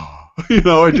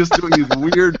 and just doing these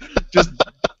weird, just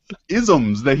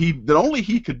isms that only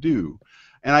he could do,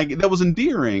 and that was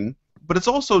endearing. But it's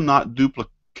also not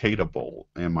duplicatable,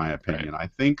 in my opinion. Right. I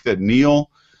think that Neil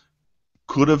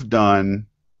could have done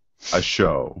a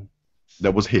show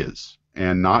that was his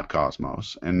and not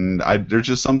Cosmos, and there's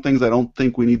just some things I don't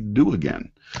think we need to do again.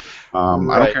 I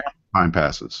don't care how time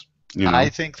passes. I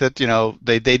think that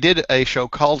they did a show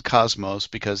called Cosmos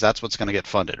because that's what's going to get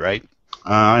funded, right?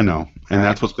 I know, and Right?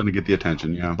 that's what's going to get the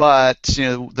attention. Yeah. But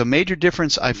the major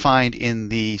difference I find in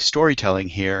the storytelling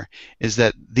here is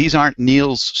that these aren't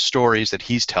Neil's stories that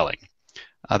he's telling.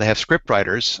 They have script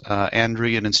writers, Andrew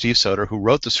and Steve Soder, who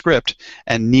wrote the script,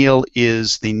 and Neil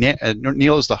is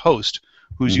the host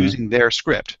who's Hmm. using their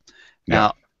script. Yeah.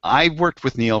 Now, I worked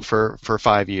with Neil for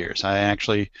 5 years. I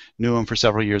actually knew him for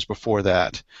several years before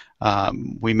that.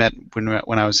 We met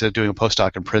when I was doing a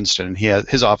postdoc in Princeton, and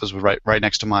his office was right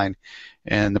next to mine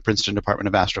in the Princeton Department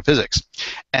of Astrophysics.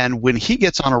 And when he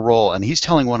gets on a roll and he's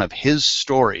telling one of his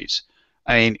stories,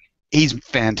 I mean, he's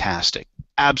fantastic,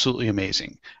 absolutely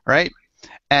amazing, right?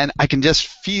 And I can just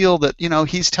feel that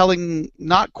he's telling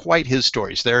not quite his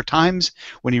stories. There are times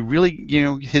when he really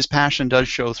his passion does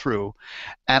show through,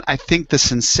 and I think the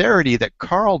sincerity that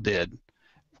Carl did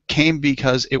came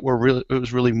because it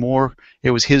was really more.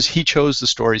 It was he chose the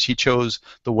stories, he chose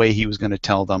the way he was going to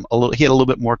tell them. He had a little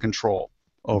bit more control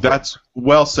over it. That's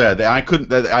well said. I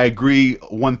couldn't. I agree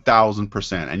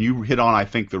 1,000%. And you hit on, I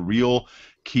think, the real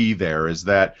key there is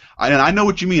that, and I know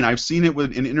what you mean. I've seen it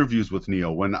in interviews with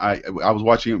Neil when I was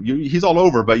watching him. He's all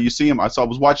over, but you see him. I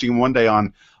was watching him one day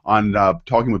on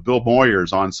talking with Bill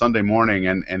Moyers on Sunday morning,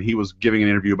 and he was giving an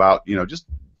interview about just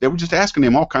they were just asking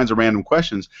him all kinds of random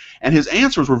questions, and his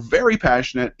answers were very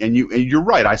passionate. And you're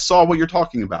right. I saw what you're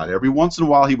talking about. Every once in a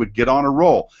while, he would get on a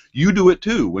roll. You do it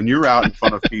too when you're out in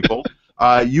front of people.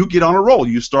 You get on a roll.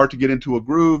 You start to get into a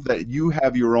groove that you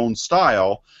have your own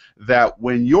style. That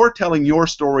when you're telling your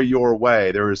story your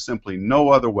way, there is simply no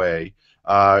other way.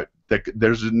 That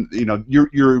there's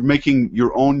you're making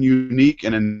your own unique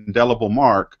and indelible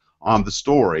mark on the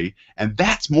story, and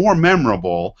that's more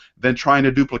memorable than trying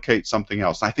to duplicate something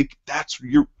else. I think that's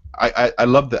your. I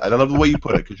love that. I love the way you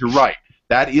put it because you're right.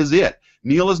 That is it.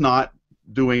 Neil is not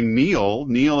doing Neil.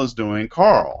 Neil is doing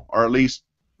Carl, or at least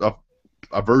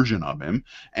a version of him,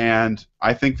 and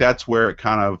I think that's where it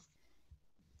kind of,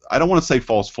 I don't want to say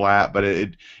falls flat, but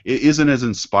it isn't as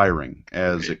inspiring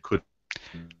as it could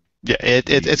Yeah,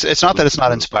 be. it's not that it's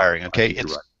not inspiring. I Okay, think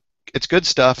you're right. it's good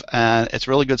stuff, and it's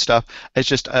really good stuff. It's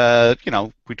just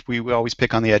we always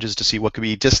pick on the edges to see what could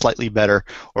be just slightly better,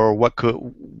 or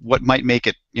what might make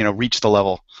it reach the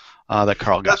level that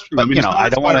Carl got. That's true. I But mean, it's not I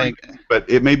don't want inspiring, to. but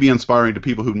it may be inspiring to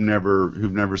people who've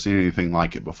never seen anything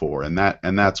like it before, and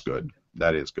that's good.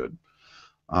 That is good.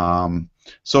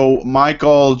 So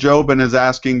Michael Jobin is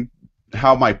asking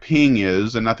how my ping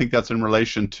is, and I think that's in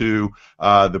relation to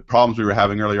the problems we were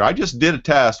having earlier. I just did a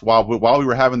test while we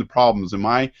were having the problems, and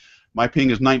my ping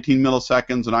is 19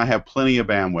 milliseconds, and I have plenty of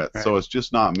bandwidth, Right. so it's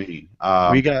just not me.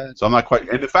 We got So I'm not quite.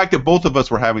 And the fact that both of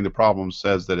us were having the problems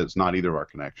says that it's not either of our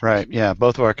connections. right. Yeah,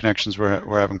 both of our connections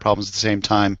were having problems at the same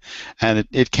time, and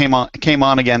it came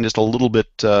on again just a little bit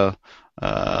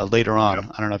later on.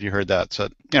 Yep. I don't know if you heard that. So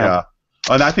Yeah.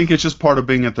 And I think it's just part of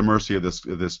being at the mercy of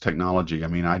this technology. I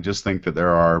mean, I just think that there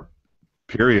are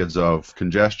periods of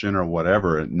congestion or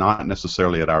whatever, not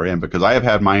necessarily at our end, because I have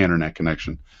had my internet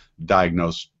connection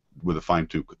diagnosed with a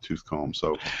fine-tooth comb.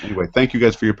 So anyway, thank you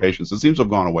guys for your patience. It seems to have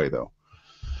gone away, though.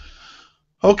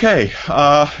 Okay.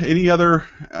 Any other?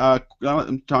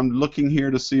 I'm looking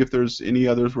here to see if there's any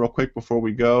others real quick before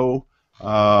we go.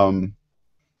 Carlos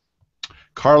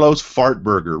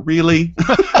Fartburger. Really?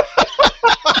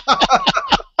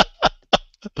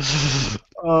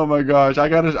 Oh my gosh,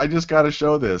 I just gotta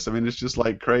show this. I mean, it's just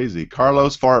like crazy.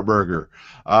 Carlos Fartburger.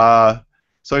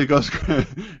 So he goes,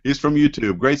 he's from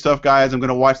YouTube. Great stuff, guys. I'm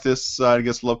gonna watch this. I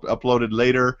guess uploaded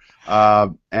later.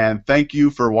 And thank you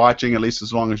for watching at least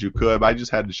as long as you could. I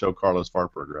just had to show Carlos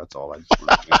Fartburger. That's all. I just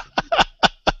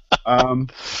wanted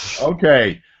to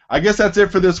okay. I guess that's it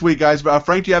for this week, guys.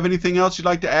 Frank, do you have anything else you'd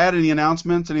like to add? Any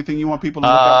announcements? Anything you want people to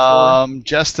look out for?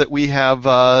 Just that we have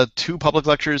 2 public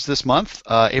lectures this month.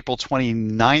 April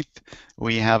 29th,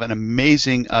 we have an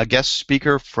amazing guest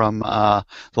speaker from the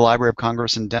Library of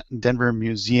Congress and Denver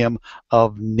Museum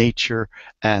of Nature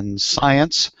and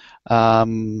Science.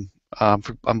 I'm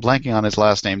blanking on his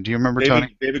last name. Do you remember,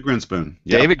 Tony? David Grinspoon.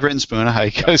 Yep. David Grinspoon.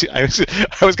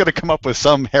 I was going to come up with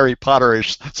some Harry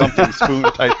Potterish something spoon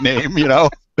type name,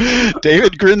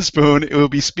 David Grinspoon will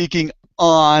be speaking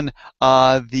on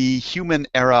the human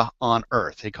era on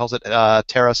Earth. He calls it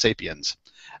Terra Sapiens.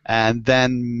 And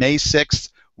then May 6th,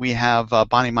 we have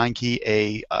Bonnie Meinke,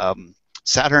 a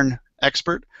Saturn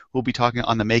expert, who will be talking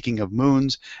on the making of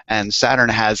moons. And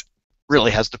Saturn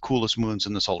really has the coolest moons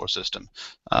in the solar system.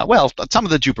 Well, some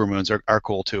of the Jupiter moons are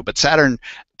cool too, but Saturn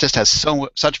just has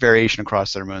such variation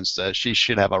across their moons that she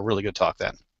should have a really good talk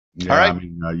then. All Yeah, I right.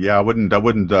 mean, yeah, I wouldn't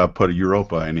put a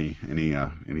Europa any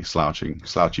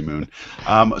slouchy moon.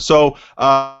 I'm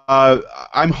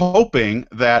hoping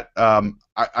that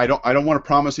I don't want to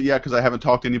promise it yet because I haven't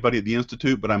talked to anybody at the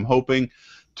institute, but I'm hoping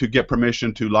to get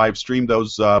permission to live stream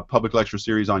those public lecture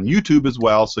series on YouTube as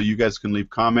well, so you guys can leave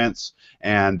comments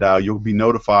and you'll be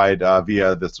notified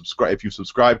via the subscribe if you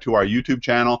subscribe to our YouTube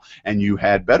channel, and you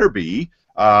had better be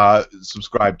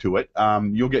subscribe to it.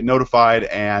 You'll get notified,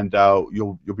 and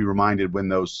you'll be reminded when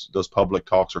those public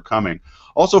talks are coming.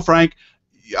 Also, Frank,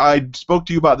 I spoke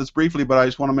to you about this briefly, but I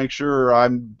just want to make sure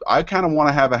I kind of want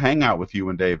to have a hangout with you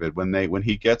and David when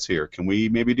he gets here. Can we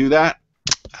maybe do that?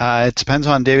 It depends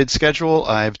on David's schedule.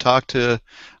 I've talked to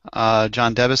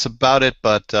John Devis about it,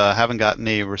 but haven't gotten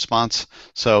a response.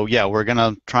 So yeah, we're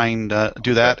gonna try and do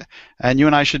Okay. that. And you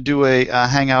and I should do a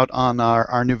hangout on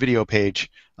our new video page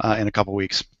in a couple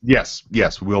weeks. Yes,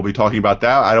 yes, we'll be talking about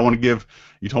that. I don't want to give.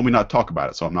 You told me not to talk about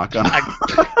it, so I'm not gonna.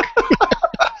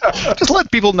 Just let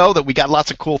people know that we got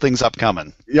lots of cool things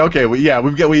upcoming. Yeah, okay,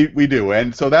 we do,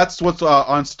 and so that's what's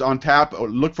on tap.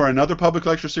 Look for another public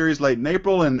lecture series late in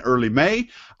April and early May.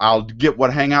 I'll get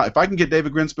what hangout if I can get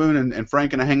David Grinspoon and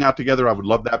Frank in a hangout together. I would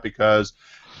love that because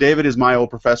David is my old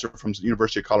professor from the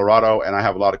University of Colorado, and I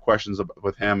have a lot of questions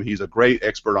with him. He's a great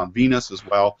expert on Venus as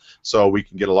well, so we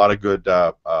can get a lot of good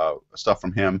stuff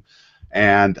from him.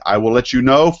 And I will let you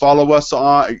know. Follow us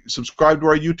subscribe to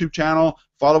our YouTube channel.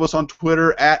 Follow us on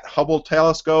Twitter at Hubble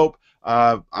Telescope.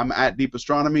 I'm at Deep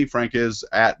Astronomy. Frank is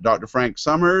at Dr. Frank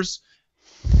Summers.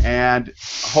 And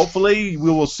hopefully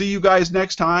we will see you guys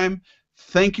next time.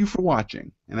 Thank you for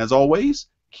watching. And as always,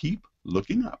 keep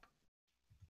looking up.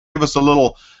 Give us a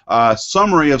little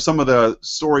summary of some of the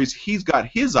stories he's got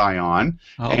his eye on.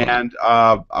 Oh. And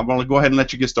I'm going to go ahead and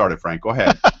let you get started, Frank. Go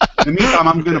ahead. In the meantime,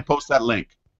 I'm going to post that link.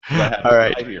 Go ahead. All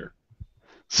right. Right here.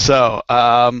 So,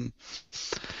 all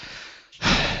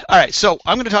right. So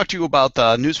I'm going to talk to you about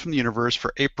the news from the universe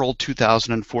for April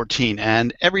 2014.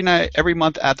 And every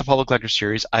month at the Public Lecture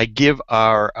Series, I give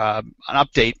an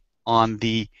update on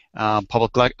the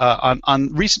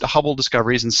on recent Hubble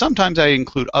discoveries, and sometimes I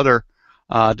include other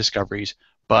discoveries.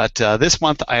 But this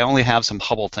month I only have some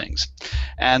Hubble things.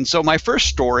 And so my first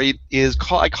story is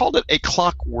I called it a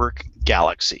clockwork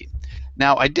galaxy.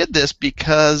 Now, I did this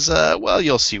because, well,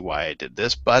 you'll see why I did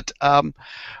this, but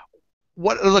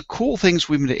what are the cool things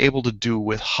we've been able to do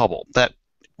with Hubble that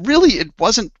really it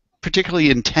wasn't particularly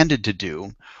intended to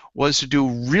do was to do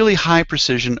really high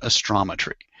precision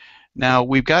astrometry. Now,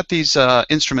 we've got these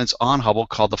instruments on Hubble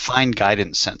called the fine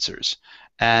guidance sensors,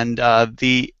 and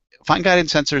the fine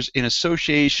guidance sensors in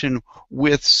association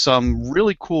with some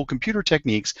really cool computer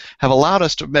techniques have allowed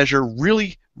us to measure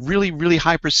really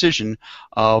high precision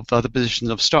of the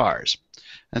positions of stars.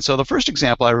 And so the first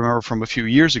example I remember from a few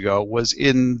years ago was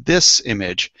in this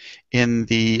image in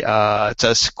the it's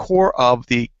a core of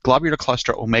the globular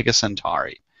cluster Omega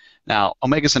Centauri. Now,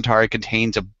 Omega Centauri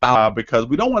contains about because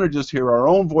we don't want to just hear our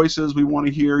own voices. We want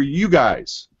to hear you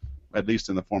guys, at least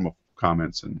in the form of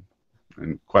comments and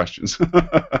questions.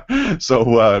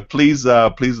 So please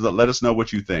let us know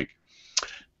what you think.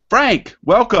 Frank,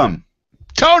 welcome.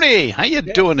 Tony, how you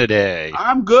doing today?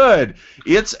 I'm good.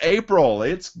 It's April.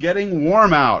 It's getting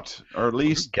warm out, or at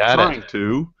least trying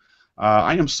to.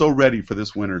 I am so ready for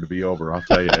this winter to be over. I'll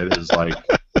tell you, it is like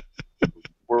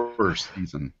worst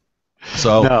season.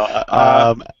 So,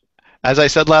 no, as I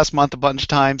said last month a bunch of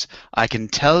times, I can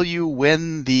tell you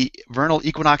when the vernal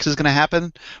equinox is going to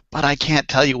happen, but I can't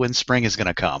tell you when spring is going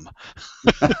to come.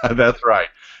 That's right.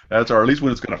 Or at least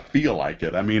when it's going to feel like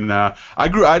it. I mean,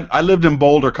 I lived in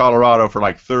Boulder, Colorado for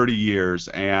like 30 years,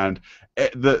 and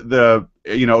it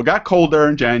got cold there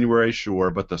in January, sure,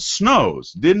 but the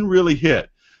snows didn't really hit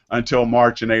until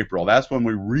March and April. That's when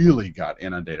we really got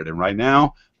inundated, and right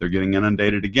now they're getting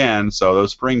inundated again. So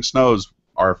those spring snows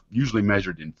are usually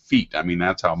measured in feet. I mean,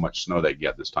 that's how much snow they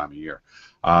get this time of year.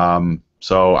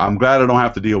 So I'm glad I don't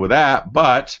have to deal with that.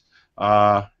 But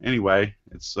anyway,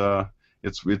 it's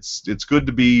good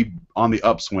to be on the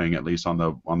upswing, at least on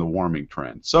the warming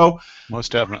trend. So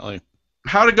most definitely.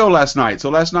 How'd it go last night? So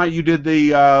last night you did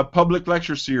the public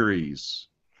lecture series.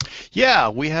 Yeah,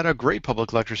 we had a great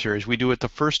public lecture series. We do it the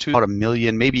first two, about 1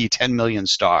 million, maybe 10 million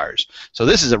stars. So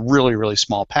this is a really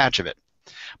small patch of it.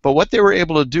 But what they were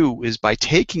able to do is by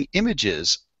taking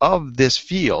images of this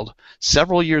field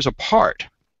several years apart,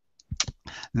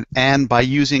 and by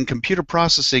using computer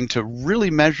processing to really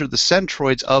measure the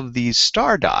centroids of these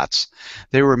star dots,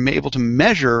 they were able to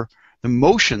measure the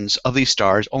motions of these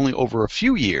stars only over a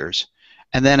few years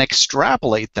and then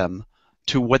extrapolate them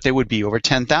to what they would be over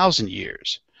 10,000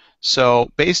 years. So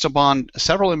based upon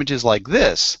several images like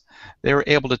this, they were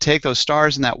able to take those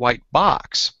stars in that white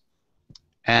box,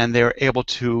 and they were able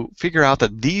to figure out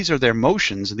that these are their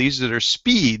motions, these are their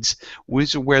speeds,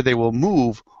 which are where they will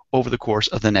move over the course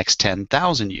of the next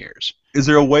 10,000 years. Is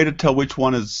there a way to tell which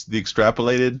one is the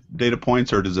extrapolated data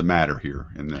points, or does it matter here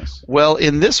in this? Well,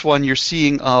 in this one, you're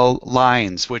seeing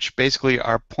lines, which basically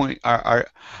are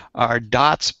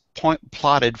dots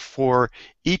plotted for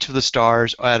each of the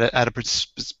stars at a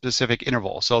specific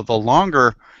interval. So the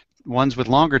longer ones with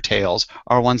longer tails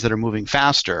are ones that are moving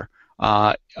faster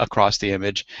across the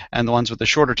image, and the ones with the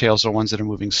shorter tails are ones that are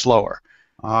moving slower.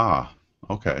 Ah,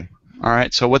 okay. All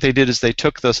right. So what they did is they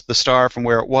took the star from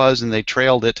where it was and they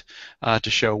trailed it to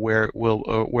show where it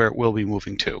will be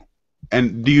moving to.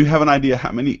 And do you have an idea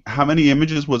how many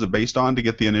images was it based on to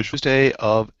get the initial? Tuesday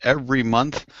of every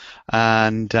month,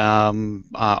 and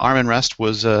Armin Rest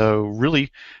was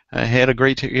really had a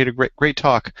great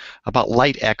talk about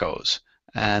light echoes.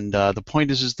 And the point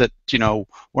is that, you know,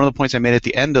 one of the points I made at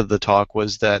the end of the talk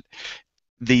was that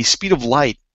the speed of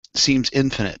light seems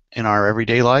infinite in our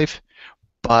everyday life,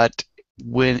 but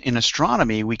when in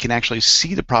astronomy we can actually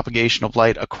see the propagation of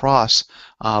light across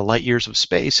light years of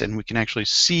space, and we can actually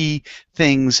see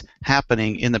things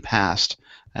happening in the past.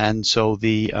 And so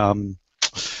the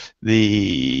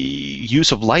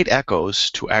use of light echoes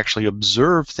to actually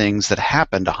observe things that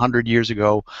happened 100 years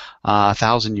ago,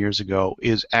 1,000 years ago,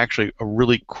 is actually a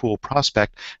really cool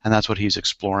prospect, and that's what he's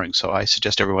exploring. So I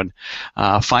suggest everyone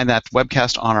find that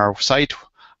webcast on our site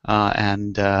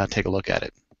and take a look at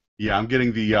it. Yeah, I'm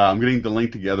getting the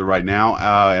link together right now,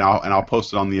 and I'll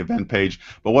post it on the event page.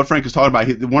 But what Frank was talking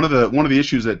about, one of the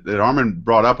issues that Armin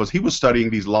brought up was he was studying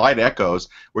these light echoes,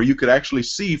 where you could actually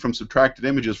see from subtracted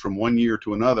images from one year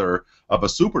to another of a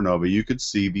supernova, you could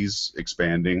see these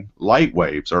expanding light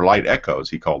waves, or light echoes,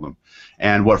 he called them.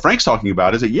 And what Frank's talking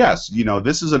about is that, yes, you know,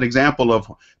 this is an example of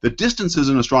the distances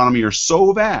in astronomy are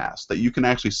so vast that you can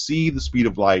actually see the speed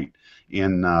of light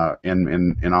in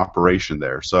operation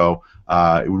there. So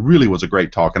it really was a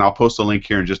great talk, and I'll post a link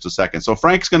here in just a second. So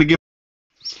Frank's going to give.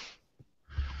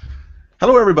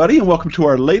 Hello, everybody, and welcome to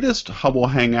our latest Hubble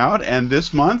Hangout. And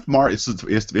this month,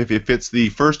 if it's the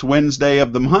first Wednesday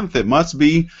of the month, it must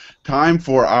be time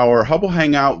for our Hubble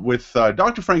Hangout with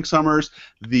Dr. Frank Summers,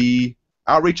 the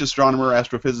outreach astronomer,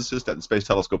 astrophysicist at the Space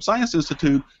Telescope Science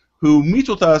Institute, who meets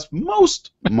with us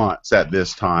most months at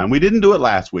this time. We didn't do it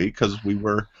last week because we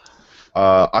were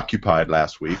occupied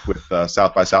last week with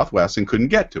South by Southwest and couldn't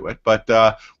get to it. But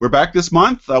we're back this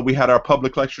month. We had our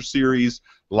public lecture series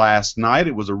last night.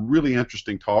 It was a really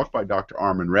interesting talk by Dr.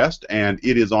 Armin Rest, and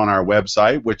it is on our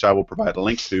website, which I will provide a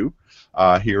link to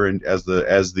here as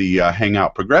the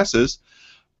hangout progresses.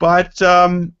 But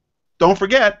don't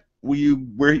forget,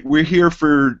 we're here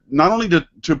for not only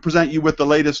to present you with the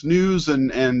latest news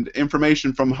and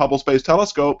information from Hubble Space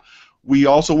Telescope. We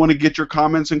also want to get your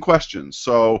comments and questions.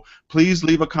 So please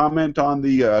leave a comment on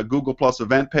the Google Plus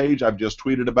event page. I've just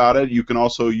tweeted about it. You can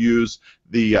also use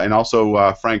and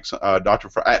also Frank's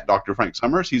Dr. Frank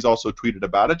Summers. He's also tweeted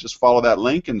about it. Just follow that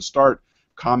link and start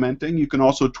commenting. You can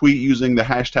also tweet using the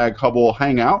hashtag Hubble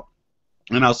Hangout,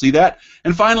 and I'll see that.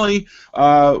 And finally,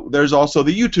 there's also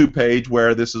the YouTube page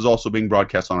where this is also being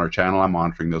broadcast on our channel. I'm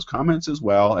monitoring those comments as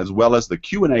well as the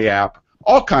Q&A app.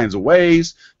 All kinds of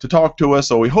ways to talk to us,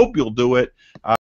 so we hope you'll do it.